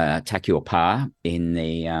Takior Pa in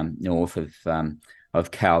the north of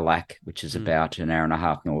Khao Lak, which is about an hour and a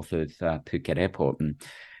half north of Phuket Airport, and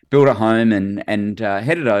built a home and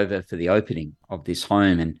headed over for the opening of this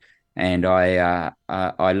home. And I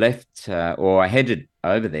left, or I headed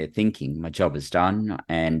over there thinking my job is done,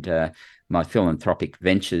 and my philanthropic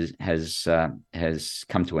venture has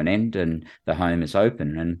come to an end, and the home is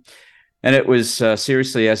open. And it was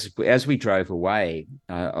seriously, as we drove away,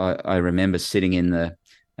 I remember sitting in the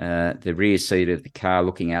rear seat of the car,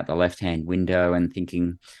 looking out the left-hand window and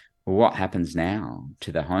thinking, well, what happens now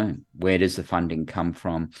to the home? Where does the funding come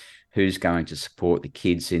from? Who's going to support the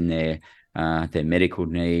kids in their medical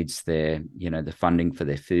needs, the funding for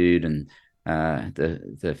their food, and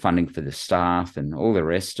the funding for the staff and all the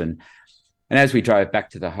rest. And And as we drove back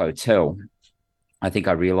to the hotel, I think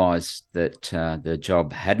I realised that the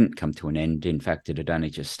job hadn't come to an end. In fact, it had only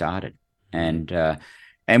just started, and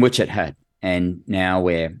which it had. And now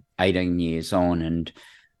we're 18 years on, and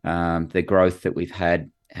the growth that we've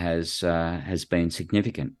had has been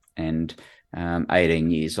significant. And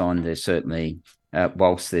 18 years on, there's certainly,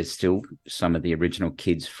 whilst there's still some of the original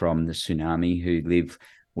kids from the tsunami who live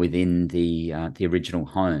within the original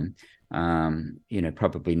home,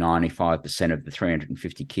 probably 95% of the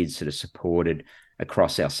 350 kids that are supported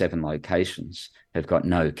across our 7 locations have got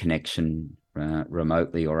no connection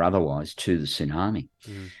remotely or otherwise to the tsunami.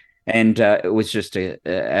 And it was just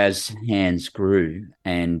as hands grew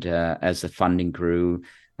and as the funding grew,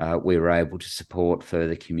 we were able to support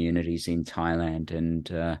further communities in Thailand.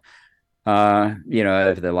 And,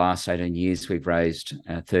 over the last 18 years, we've raised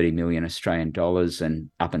 30 million Australian dollars.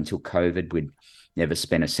 And up until COVID, we'd never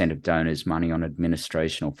spent a cent of donors' money on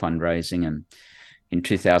administration or fundraising. And in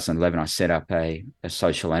 2011, I set up a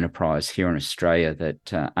social enterprise here in Australia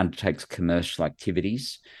that undertakes commercial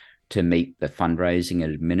activities to meet the fundraising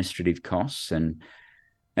and administrative costs. But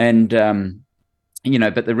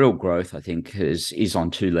the real growth, I think, is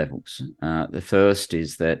on 2 levels. The first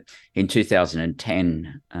is that in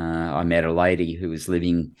 2010, I met a lady who was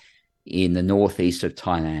living in the northeast of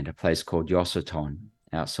Thailand, a place called Yasothon,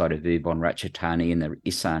 outside of Ubon Ratchathani in the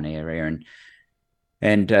Isan area.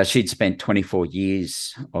 And she'd spent 24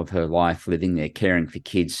 years of her life living there, caring for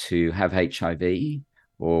kids who have HIV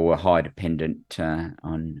or were high dependent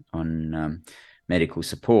on medical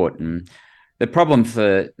support. And the problem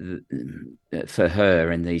for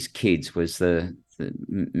her and these kids was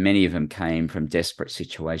many of them came from desperate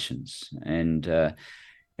situations. And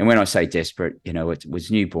when I say desperate, it was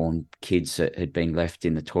newborn kids that had been left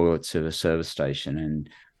in the toilets of a service station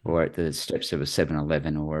or at the steps of a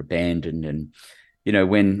 7-Eleven or abandoned. And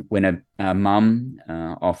when a mum,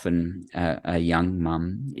 often a young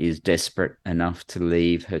mum, is desperate enough to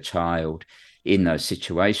leave her child in those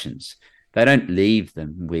situations, they don't leave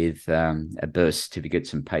them with a birth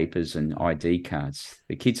certificates and papers and ID cards.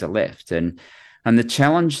 The kids are left. And the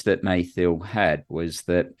challenge that Mayfield had was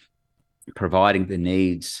that providing the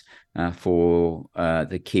needs for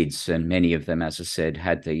the kids, and many of them, as I said,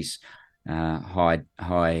 had these high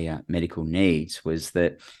medical needs, was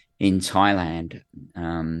that in Thailand,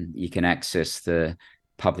 you can access the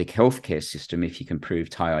public healthcare system if you can prove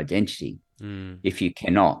Thai identity. If you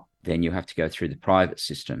cannot, then you have to go through the private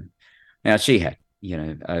system. Now, she had,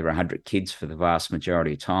 over 100 kids for the vast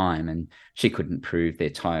majority of time, and she couldn't prove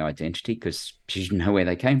their Thai identity because she didn't know where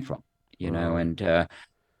they came from, the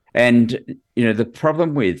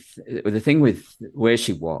problem the thing with where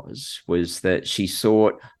she was that she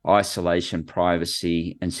sought isolation,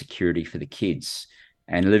 privacy, and security for the kids.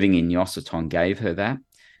 And living in Yosaton gave her that.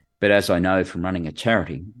 But as I know from running a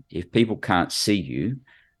charity, if people can't see you,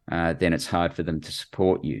 then it's hard for them to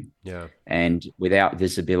support you. Yeah. And without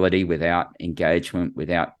visibility, without engagement,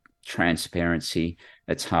 without transparency,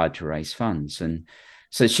 it's hard to raise funds. And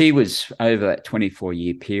so she was, over that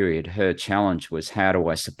 24-year period, her challenge was, how do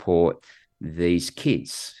I support these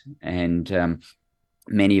kids? And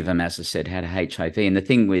many of them, as I said, had HIV. And the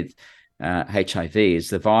thing with HIV is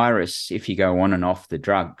the virus, if you go on and off the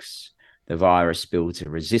drugs, the virus builds a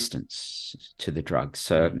resistance to the drugs.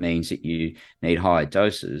 So it means that you need higher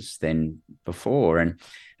doses than before. And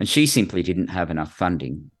she simply didn't have enough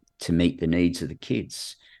funding to meet the needs of the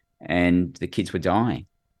kids. And the kids were dying.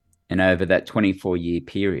 And over that 24-year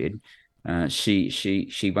period,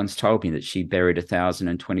 she once told me that she buried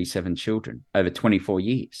 1,027 children over 24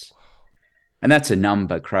 years. And that's a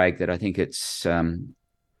number, Craig, that I think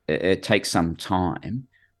it takes some time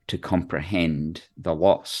to comprehend the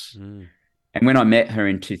loss. And when I met her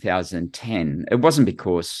in 2010, it wasn't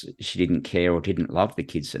because she didn't care or didn't love the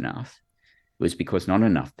kids enough. It was because not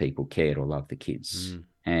enough people cared or loved the kids.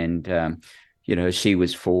 And, she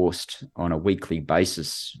was forced on a weekly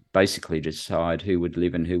basis, basically to decide who would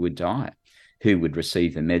live and who would die, who would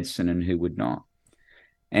receive the medicine and who would not.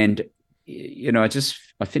 And I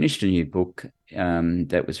finished a new book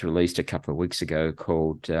that was released a couple of weeks ago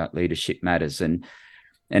called Leadership Matters, and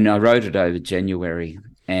I wrote it over January,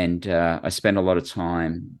 and I spent a lot of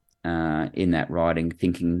time in that writing,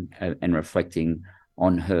 thinking and reflecting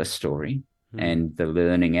on her story and the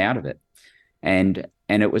learning out of it. And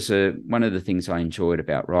it was one of the things I enjoyed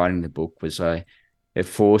about writing the book was it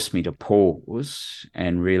forced me to pause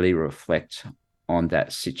and really reflect on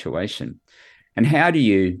that situation. And how do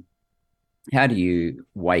you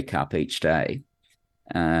wake up each day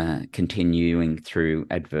continuing through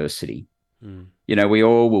adversity? We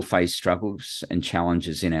all will face struggles and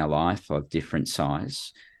challenges in our life of different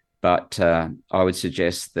size. but I would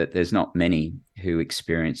suggest that there's not many who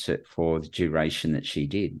experience it for the duration that she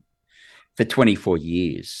did. For 24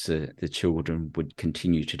 years, the children would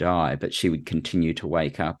continue to die, but she would continue to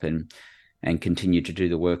wake up and continue to do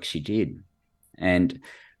the work she did. And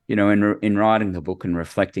in writing the book and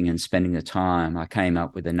reflecting and spending the time, I came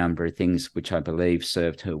up with a number of things which I believe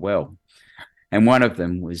served her well. And one of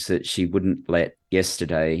them was that she wouldn't let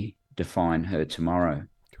yesterday define her tomorrow.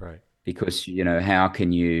 Great. Because how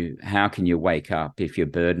can you wake up if you're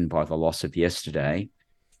burdened by the loss of yesterday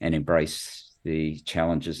and embrace the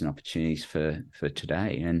challenges and opportunities for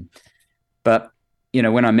today? But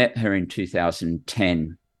when I met her in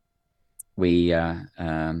 2010,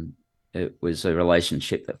 it was a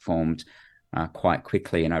relationship that formed quite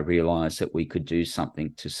quickly, and I realized that we could do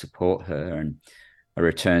something to support her. And I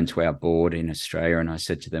returned to our board in Australia and I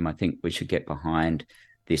said to them, I think we should get behind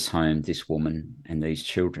this home, this woman, and these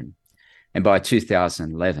children. And by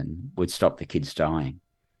 2011, we'd stop the kids dying.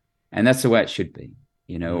 And that's the way it should be.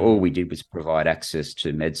 All we did was provide access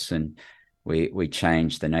to medicine. We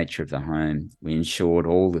changed the nature of the home. We ensured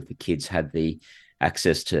all of the kids had the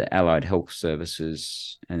access to allied health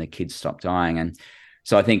services, and the kids stopped dying. And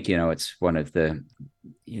so I think, it's one of the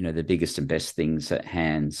biggest and best things that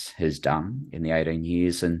Hans has done in the 18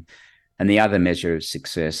 years. And the other measure of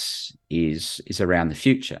success is around the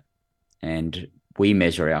future. And we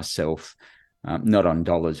measure ourselves not on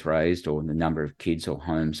dollars raised or the number of kids or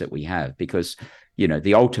homes that we have, because,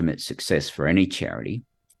 the ultimate success for any charity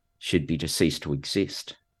should be to cease to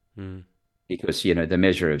exist. Because, the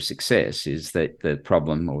measure of success is that the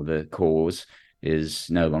problem or the cause is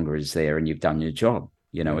no longer is there and you've done your job.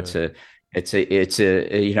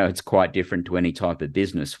 It's quite different to any type of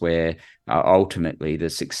business where ultimately the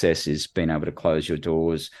success is being able to close your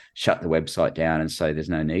doors, shut the website down and say there's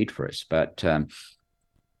no need for us. But,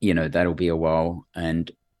 that'll be a while.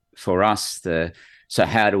 And for us, so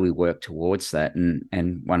how do we work towards that?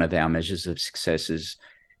 And one of our measures of success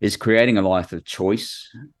is creating a life of choice,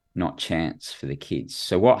 not chance, for the kids.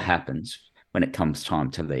 So what happens when it comes time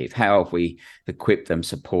to leave? How have we equipped them,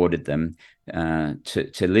 supported them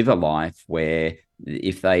to live a life where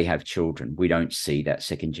if they have children, we don't see that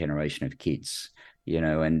second generation of kids,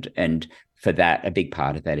 and for that, a big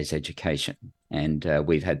part of that is education. And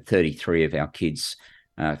we've had 33 of our kids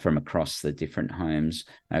from across the different homes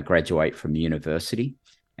graduate from university.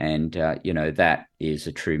 And, that is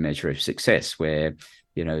a true measure of success where,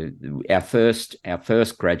 our first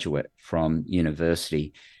graduate from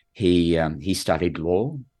university, he studied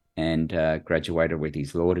law and graduated with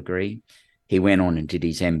his law degree. He went on and did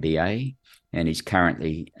his MBA, and he's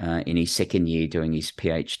currently in his second year doing his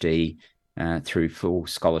PhD through full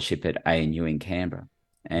scholarship at ANU in Canberra.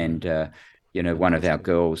 And, one of our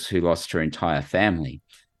girls who lost her entire family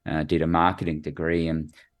did a marketing degree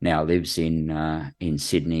and now lives in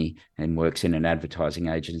Sydney and works in an advertising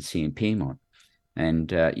agency in Piedmont.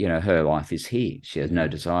 And, her life is here. She has no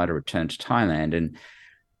desire to return to Thailand. And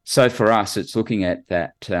so for us, it's looking at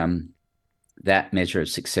that measure of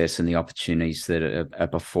success and the opportunities that are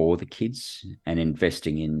before the kids and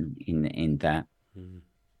investing in that.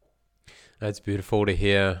 That's beautiful to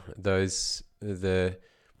hear the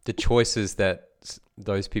choices that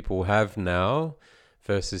those people have now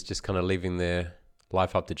versus just kind of leaving their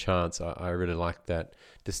life up to chance. I really like that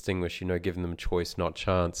distinguish, giving them choice, not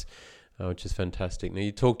chance, which is fantastic. Now,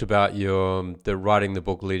 you talked about the writing the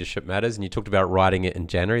book Leadership Matters, and you talked about writing it in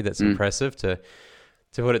January. That's impressive to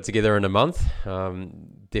put it together in a month.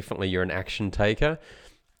 Definitely you're an action taker.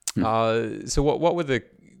 So what were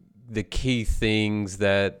the key things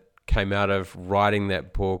that came out of writing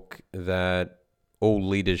that book that all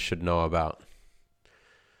leaders should know about?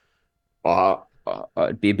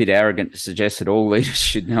 I'd be a bit arrogant to suggest that all leaders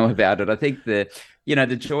should know about it. I think the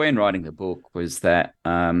joy in writing the book was that,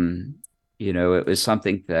 it was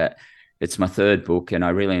something that it's my third book, and I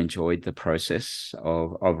really enjoyed the process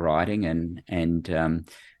of writing, and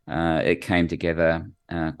it came together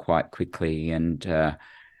quite quickly. And the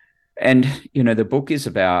book is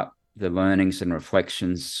about the learnings and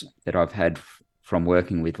reflections that I've had from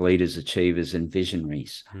working with leaders, achievers, and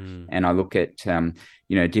visionaries. And I look at,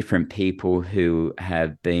 different people who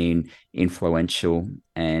have been influential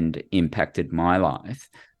and impacted my life,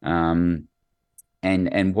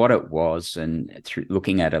 and what it was, and through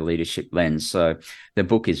looking at a leadership lens. So the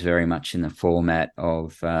book is very much in the format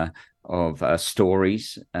of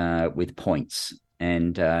stories with points,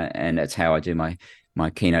 and that's how I do my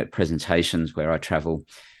keynote presentations, where I travel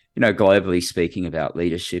globally speaking about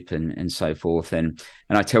leadership and so forth. And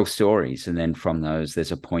I tell stories, and then from those,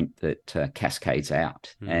 there's a point that cascades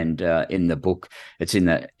out. And in the book, it's in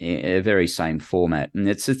a very same format, and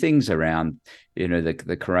it's the things around,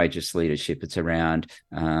 the courageous leadership. It's around,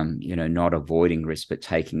 not avoiding risk but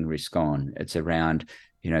taking risk on. It's around,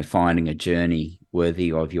 finding a journey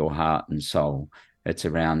worthy of your heart and soul. It's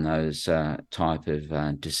around those type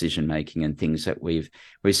of decision making and things that we've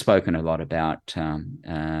spoken a lot about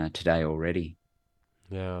today already.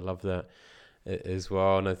 Yeah, I love that as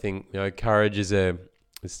well. And I think courage is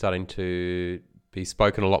starting to be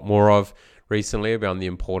spoken a lot more of recently, about the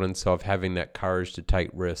importance of having that courage to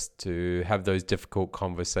take risks, to have those difficult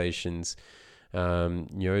conversations,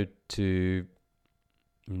 to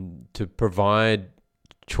provide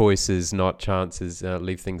choices, not chances,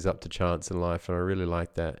 leave things up to chance in life. And I really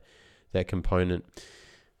like that component.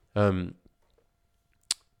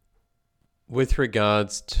 With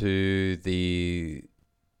regards to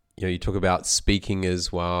you talk about speaking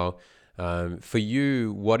as well. For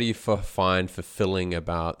you, what do you find fulfilling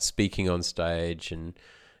about speaking on stage and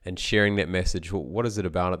sharing that message? What is it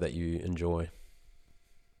about it that you enjoy?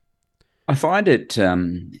 I find it,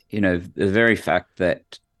 the very fact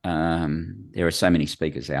that there are so many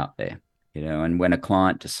speakers out there, and when a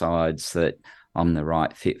client decides that I'm the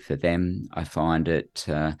right fit for them, I find it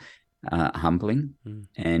humbling,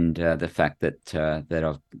 and the fact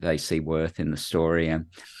that they see worth in the story.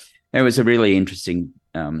 It was a really interesting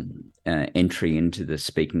entry into the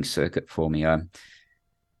speaking circuit for me.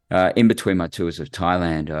 In between my tours of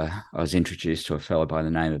Thailand, I was introduced to a fellow by the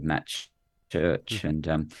name of Matt Church,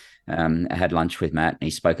 and I had lunch with Matt, and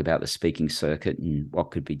he spoke about the speaking circuit and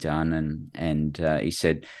what could be done. And he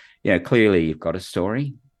said, clearly you've got a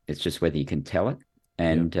story. It's just whether you can tell it.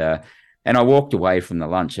 And I walked away from the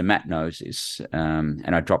lunch, and Matt knows this,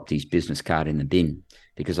 and I dropped his business card in the bin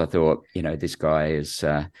because I thought, this guy is,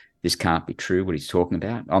 this can't be true, what he's talking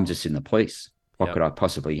about. I'm just in the police. What could I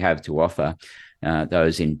possibly have to offer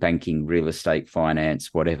those in banking, real estate,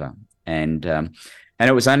 finance, whatever? And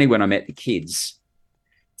it was only when I met the kids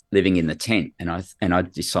living in the tent, and I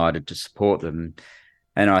decided to support them.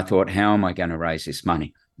 And I thought, how am I going to raise this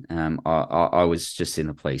money? I was just in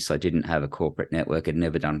the police. I didn't have a corporate network. I'd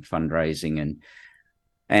never done fundraising,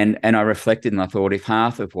 and I reflected, and I thought, if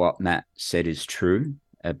half of what Matt said is true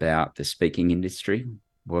about the speaking industry,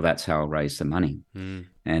 well, that's how I'll raise the money.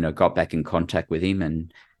 And I got back in contact with him,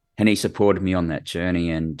 and he supported me on that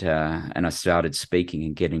journey, and I started speaking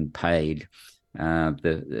and getting paid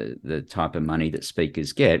the type of money that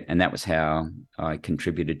speakers get, and that was how I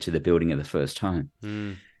contributed to the building of the first home.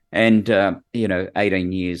 And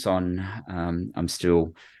 18 years on, I'm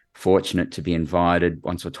still fortunate to be invited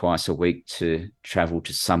once or twice a week to travel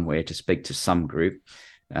to somewhere to speak to some group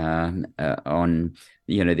on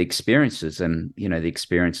the experiences, and the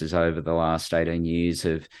experiences over the last 18 years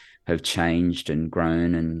have changed and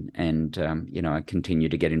grown, and I continue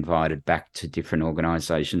to get invited back to different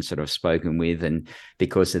organizations that I've spoken with, and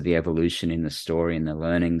because of the evolution in the story and the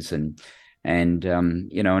learnings, and as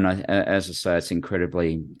I say, it's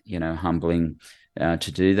incredibly humbling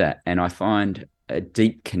to do that, and I find a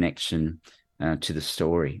deep connection to the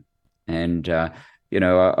story. And I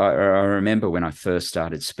remember when I first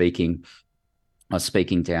started speaking, I was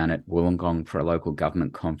speaking down at Wollongong for a local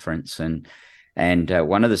government conference, and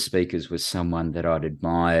one of the speakers was someone that I'd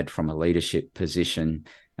admired from a leadership position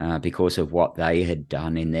because of what they had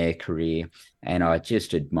done in their career. And I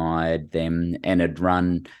just admired them, and had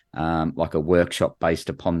run like a workshop based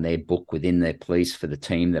upon their book within their police for the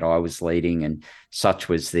team that I was leading. And such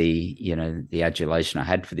was the adulation I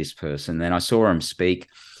had for this person. Then I saw him speak,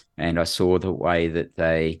 and I saw the way that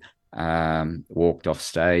they walked off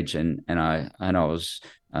stage, and I was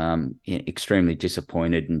extremely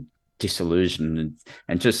disappointed and disillusioned,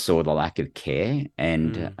 and just saw the lack of care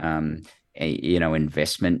and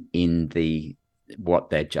investment in what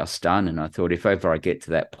they'd just done. And I thought, if ever I get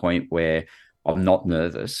to that point where I'm not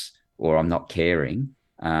nervous or I'm not caring,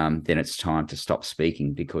 then it's time to stop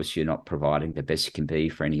speaking, because you're not providing the best you can be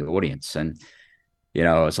for any audience. And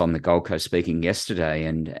I was on the Gold Coast speaking yesterday,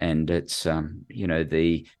 and it's the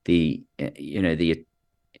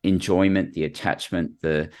enjoyment, the attachment,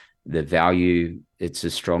 the value, it's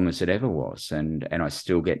as strong as it ever was. And I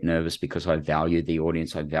still get nervous because I value the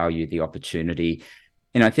audience, I value the opportunity.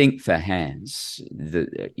 And I think for Hans,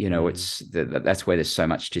 that's where there's so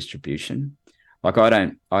much distribution. Like, I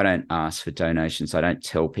don't ask for donations. I don't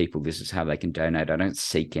tell people this is how they can donate. I don't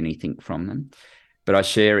seek anything from them. But I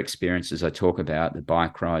share experiences. I talk about the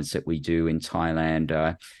bike rides that we do in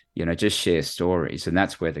Thailand. just share stories, and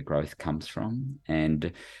that's where the growth comes from.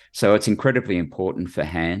 And so it's incredibly important for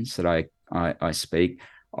hands that I speak.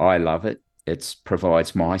 I love it. It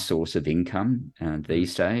provides my source of income Mm.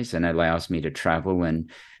 these days, and allows me to travel and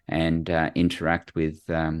interact with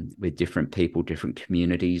different people, different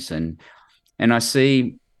communities, and I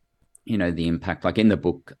see, the impact. Like in the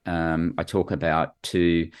book, I talk about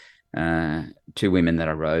uh, two women that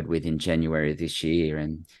I rode with in January of this year,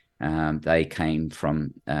 and they came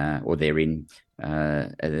from, or they're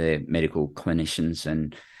medical clinicians,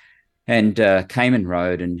 and came and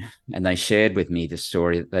rode, and they shared with me the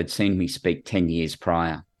story that they'd seen me speak 10 years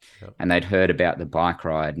prior, Yep. and they'd heard about the bike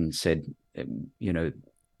ride and said, you know,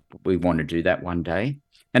 we want to do that one day.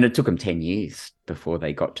 And it took them 10 years before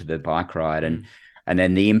they got to the bike ride. And Mm. and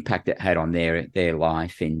then the impact it had on their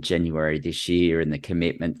life in January this year, and the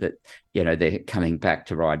commitment that, they're coming back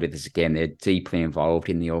to ride with us again. They're deeply involved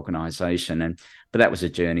in the organization. But that was a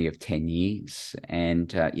journey of 10 years.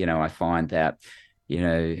 And, I find that,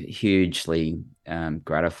 hugely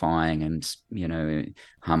gratifying and,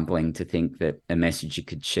 humbling to think that a message you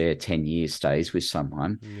could share 10 years stays with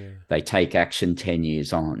someone. Yeah. They take action 10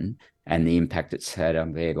 years on, and the impact it's had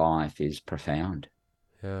on their life is profound.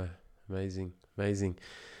 Yeah. Amazing. Amazing.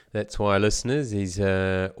 That's why, listeners, he's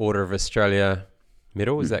Order of Australia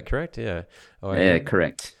medal. Is that correct? Yeah. Yeah, OAM.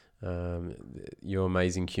 correct. Um, your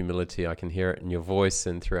amazing humility, I can hear it in your voice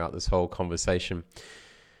and throughout this whole conversation.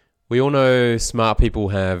 We all know smart people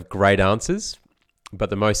have great answers, but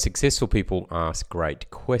the most successful people ask great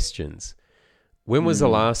questions. When was the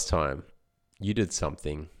Mm. last time you did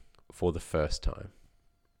something for the first time?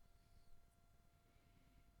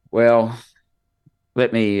 Well,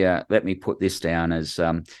 let me put this down as,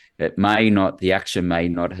 the action may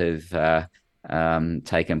not have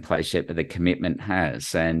taken place yet, but the commitment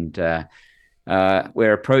has. And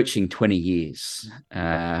we're approaching 20 years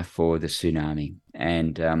for the tsunami,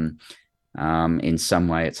 and in some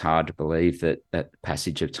way, it's hard to believe that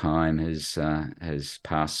passage of time has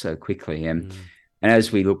passed so quickly. And Mm. and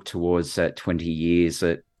as we look towards that 20 years,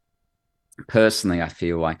 that personally, I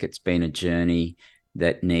feel like it's been a journey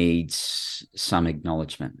that needs some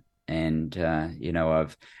acknowledgement. And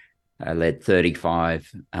I led 35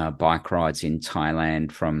 bike rides in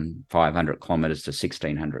Thailand, from 500 kilometers to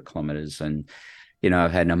 1600 kilometers, and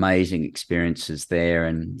I've had amazing experiences there.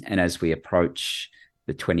 And as we approach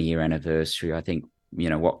the 20-year anniversary, I think,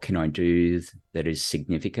 what can I do that is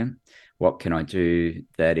significant? What can I do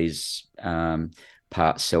that is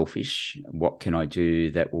part selfish? What can I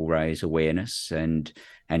do that will raise awareness and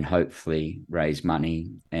hopefully raise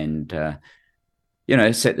money, and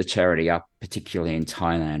set the charity up, particularly in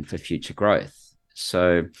Thailand, for future growth?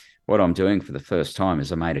 So what I'm doing for the first time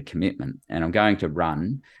is I made a commitment, and I'm going to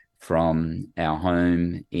run from our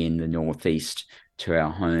home in the northeast to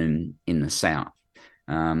our home in the south.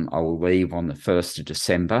 I will leave on the 1st of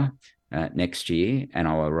December next year, and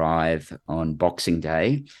I'll arrive on Boxing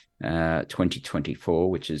Day 2024,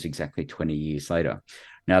 which is exactly 20 years later.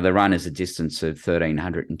 Now, the run is a distance of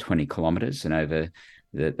 1,320 kilometres, and over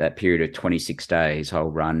that period of 26 days,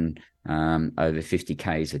 I'll run over 50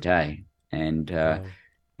 Ks a day. And Wow.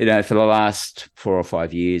 for the last 4 or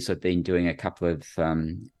 5 years, I've been doing a couple of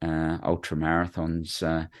ultra marathons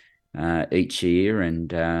each year,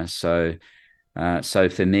 and so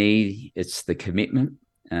for me, it's the commitment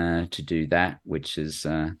to do that, which is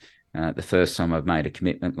the first time I've made a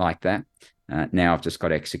commitment like that. Now I've just got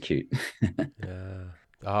to execute. Yeah.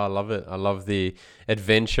 Oh, I love it. I love the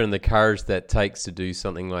adventure and the courage that takes to do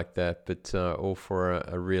something like that, but all for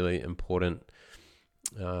a really important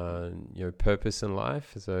purpose in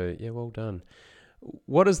life. So, yeah, well done.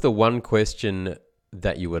 What is the one question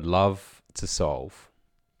that you would love to solve?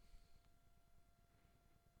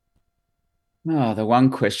 Oh, the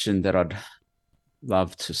one question that I'd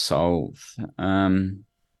love to solve.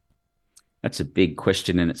 That's a big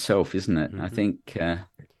question in itself, isn't it? I Mm-hmm. think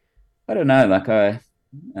I don't know. Like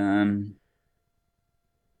um,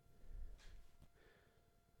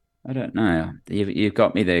 I don't know. You've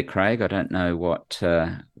got me there, Craig. I don't know what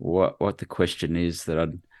the question is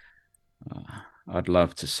that I'd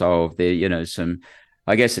love to solve. There, some.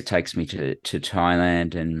 I guess it takes me to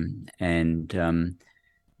Thailand, and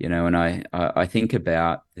I think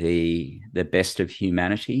about the best of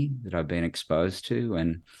humanity that I've been exposed to,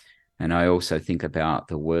 and I also think about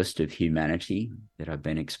the worst of humanity that I've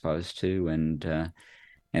been exposed to, and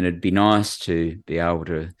it'd be nice to be able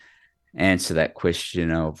to answer that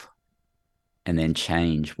question of, and then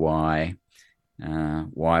change why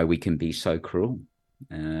we can be so cruel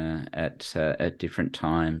at different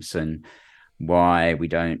times, and why we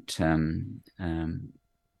don't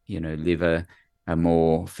live a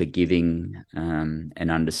more forgiving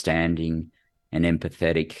and understanding and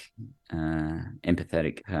empathetic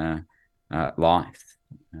life.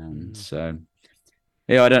 So,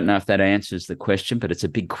 yeah, I don't know if that answers the question, but it's a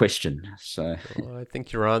big question. So, Well, I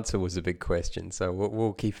think your answer was a big question, so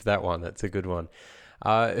we'll keep that one. That's a good one.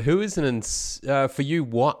 Who is for you?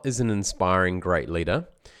 What is an inspiring great leader,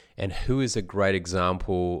 and who is a great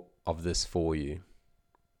example of this for you?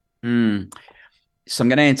 so I'm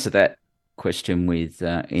going to answer that question with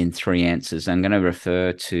in three answers. I'm going to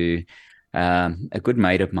refer to a good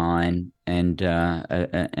mate of mine and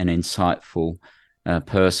an insightful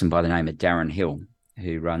person by the name of Darren Hill,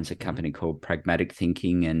 who runs a company called Pragmatic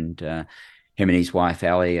Thinking, and him and his wife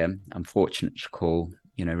Ali, I'm fortunate to call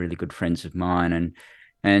really good friends of mine,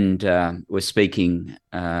 and we're speaking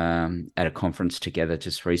at a conference together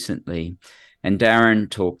just recently, and Darren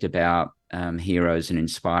talked about heroes and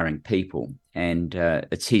inspiring people, and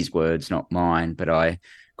it's his words, not mine, but I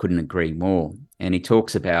couldn't agree more. And he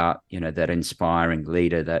talks about that inspiring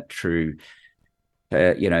leader, that true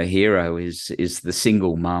hero is the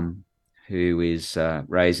single mum who is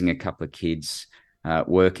raising a couple of kids,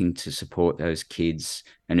 working to support those kids,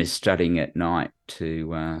 and is studying at night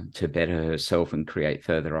to better herself and create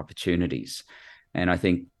further opportunities. And I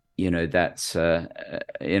think that's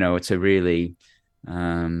it's a really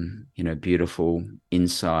beautiful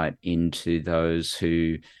insight into those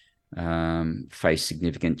who face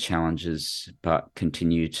significant challenges but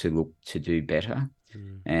continue to look to do better.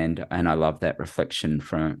 And I love that reflection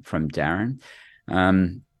from Darren.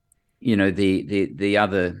 The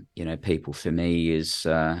other people for me is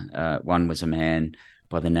one was a man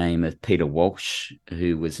by the name of Peter Walsh,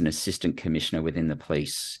 who was an assistant commissioner within the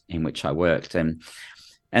police in which I worked, and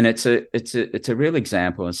it's a real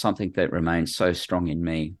example of something that remains so strong in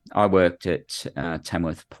me. I worked at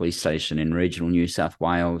Tamworth Police Station in regional New South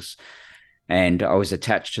Wales, and I was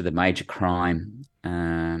attached to the major crime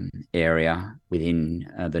area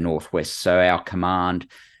within the Northwest. So our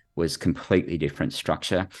command was completely different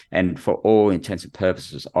structure. And for all intents and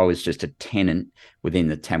purposes, I was just a tenant within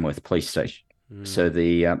the Tamworth Police Station. So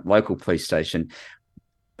the local police station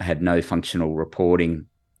had no functional reporting.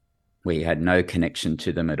 We had no connection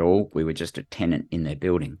to them at all. We were just a tenant in their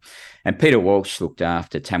building. And Peter Walsh looked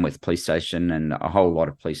after Tamworth Police Station and a whole lot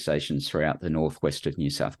of police stations throughout the northwest of New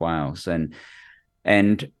South Wales. And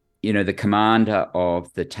the commander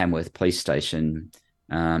of the Tamworth Police Station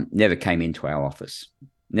never came into our office,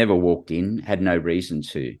 never walked in, had no reason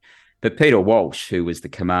to. But Peter Walsh, who was the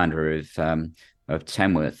commander of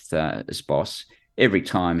Tamworth, as boss, every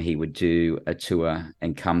time he would do a tour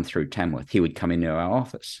and come through Tamworth, he would come into our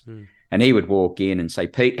office and he would walk in and say,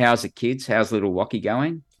 "Pete, how's the kids? How's little Wacky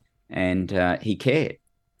going?" And he cared.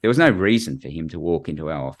 There was no reason for him to walk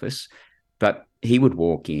into our office, but he would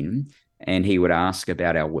walk in and he would ask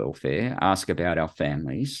about our welfare, ask about our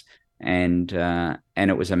families. And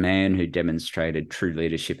it was a man who demonstrated true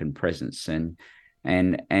leadership and presence. And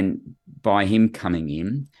by him coming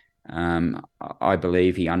in, I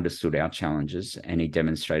believe he understood our challenges and he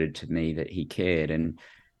demonstrated to me that he cared. And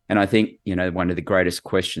I think, one of the greatest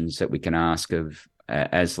questions that we can ask of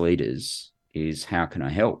as leaders is, how can I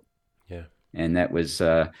help? Yeah. And that was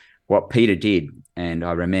what Peter did. And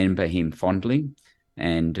I remember him fondly.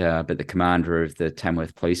 And but the commander of the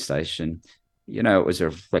Tamworth Police Station, it was a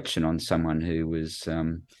reflection on someone who was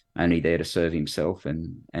only there to serve himself,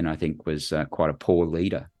 and I think was quite a poor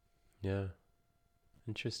leader. Yeah.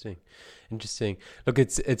 Interesting. Look,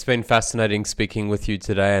 it's been fascinating speaking with you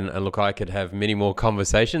today, and look, I could have many more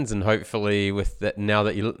conversations, and hopefully with that, now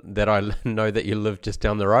that I know that you live just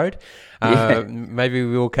down the road, maybe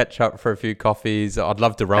we'll catch up for a few coffees. I'd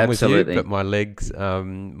love to run Absolutely. with you, but my legs,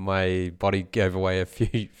 my body gave away a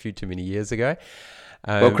few too many years ago.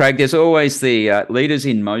 Well, Craig, there's always the Leaders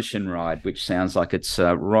in Motion ride, which sounds like it's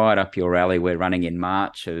right up your alley. We're running in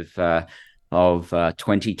March of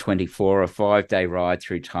 2024, a 5-day ride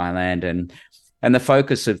through Thailand. And the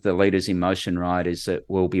focus of the Leaders in Motion ride is that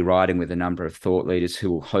we'll be riding with a number of thought leaders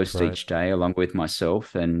who will host each day along with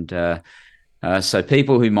myself. And so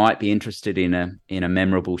people who might be interested in a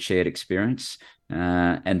memorable shared experience,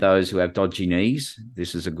 and those who have dodgy knees,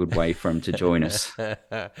 this is a good way for them to join us.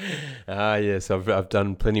 Yes, I've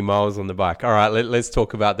done plenty miles on the bike. All right, let's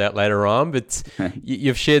talk about that later on. But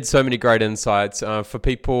you've shared so many great insights for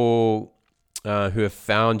people who have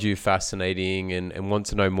found you fascinating and want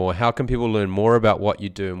to know more. How can people learn more about what you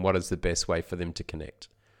do, and what is the best way for them to connect?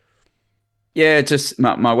 Yeah, just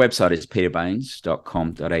my website is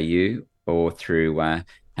peterbaines.com.au or through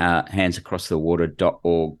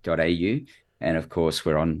handsacrossthewater.org.au. And of course,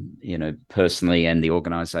 we're on, personally and the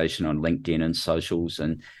organisation on LinkedIn and socials.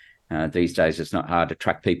 And these days it's not hard to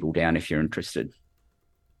track people down if you're interested.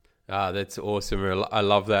 That's awesome. I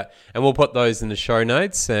love that. And we'll put those in the show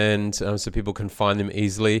notes and so people can find them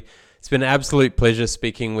easily. It's been an absolute pleasure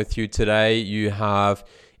speaking with you today. You have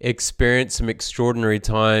experienced some extraordinary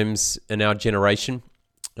times in our generation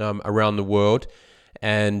around the world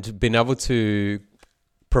and been able to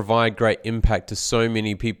provide great impact to so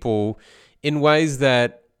many people in ways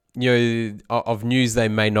that, of news they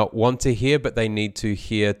may not want to hear, but they need to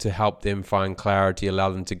hear to help them find clarity, allow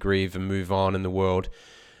them to grieve and move on in the world.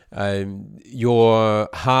 Your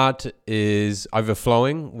heart is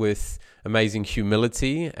overflowing with amazing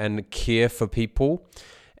humility and care for people.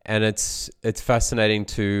 And it's fascinating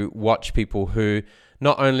to watch people who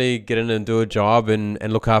not only get in and do a job and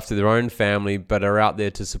look after their own family, but are out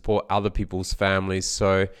there to support other people's families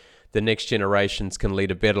so the next generations can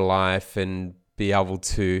lead a better life and be able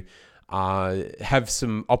to have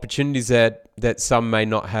some opportunities that some may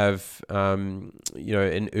not have, in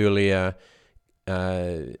earlier,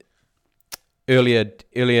 so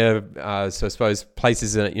I suppose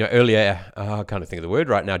places, earlier, I can't think of the word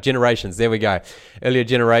right now, generations, there we go, earlier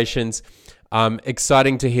generations.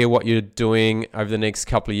 Exciting to hear what you're doing over the next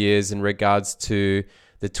couple of years in regards to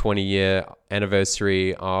the 20-year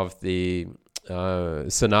anniversary of the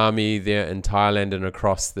tsunami there in Thailand and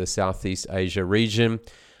across the Southeast Asia region.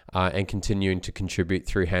 And continuing to contribute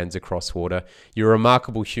through Hands Across Water. You're a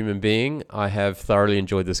remarkable human being. I have thoroughly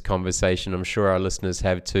enjoyed this conversation. I'm sure our listeners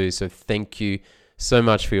have too. So thank you so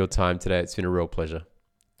much for your time today. It's been a real pleasure.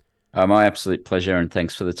 My absolute pleasure, and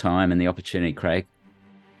thanks for the time and the opportunity, Craig.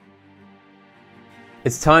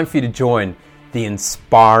 It's time for you to join the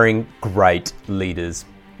Inspiring Great Leaders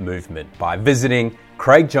movement by visiting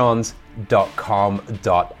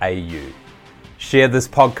craigjohns.com.au. Share this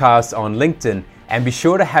podcast on LinkedIn and be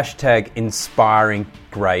sure to hashtag Inspiring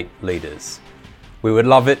Great Leaders. We would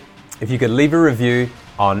love it if you could leave a review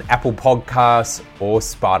on Apple Podcasts or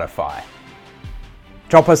Spotify.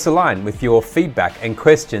 Drop us a line with your feedback and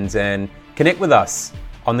questions and connect with us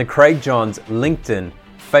on the Craig Johns LinkedIn,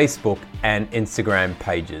 Facebook and Instagram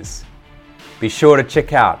pages. Be sure to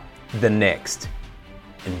check out the next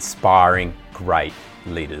Inspiring Great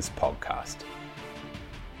Leaders podcast,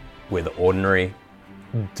 where the ordinary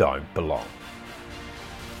don't belong.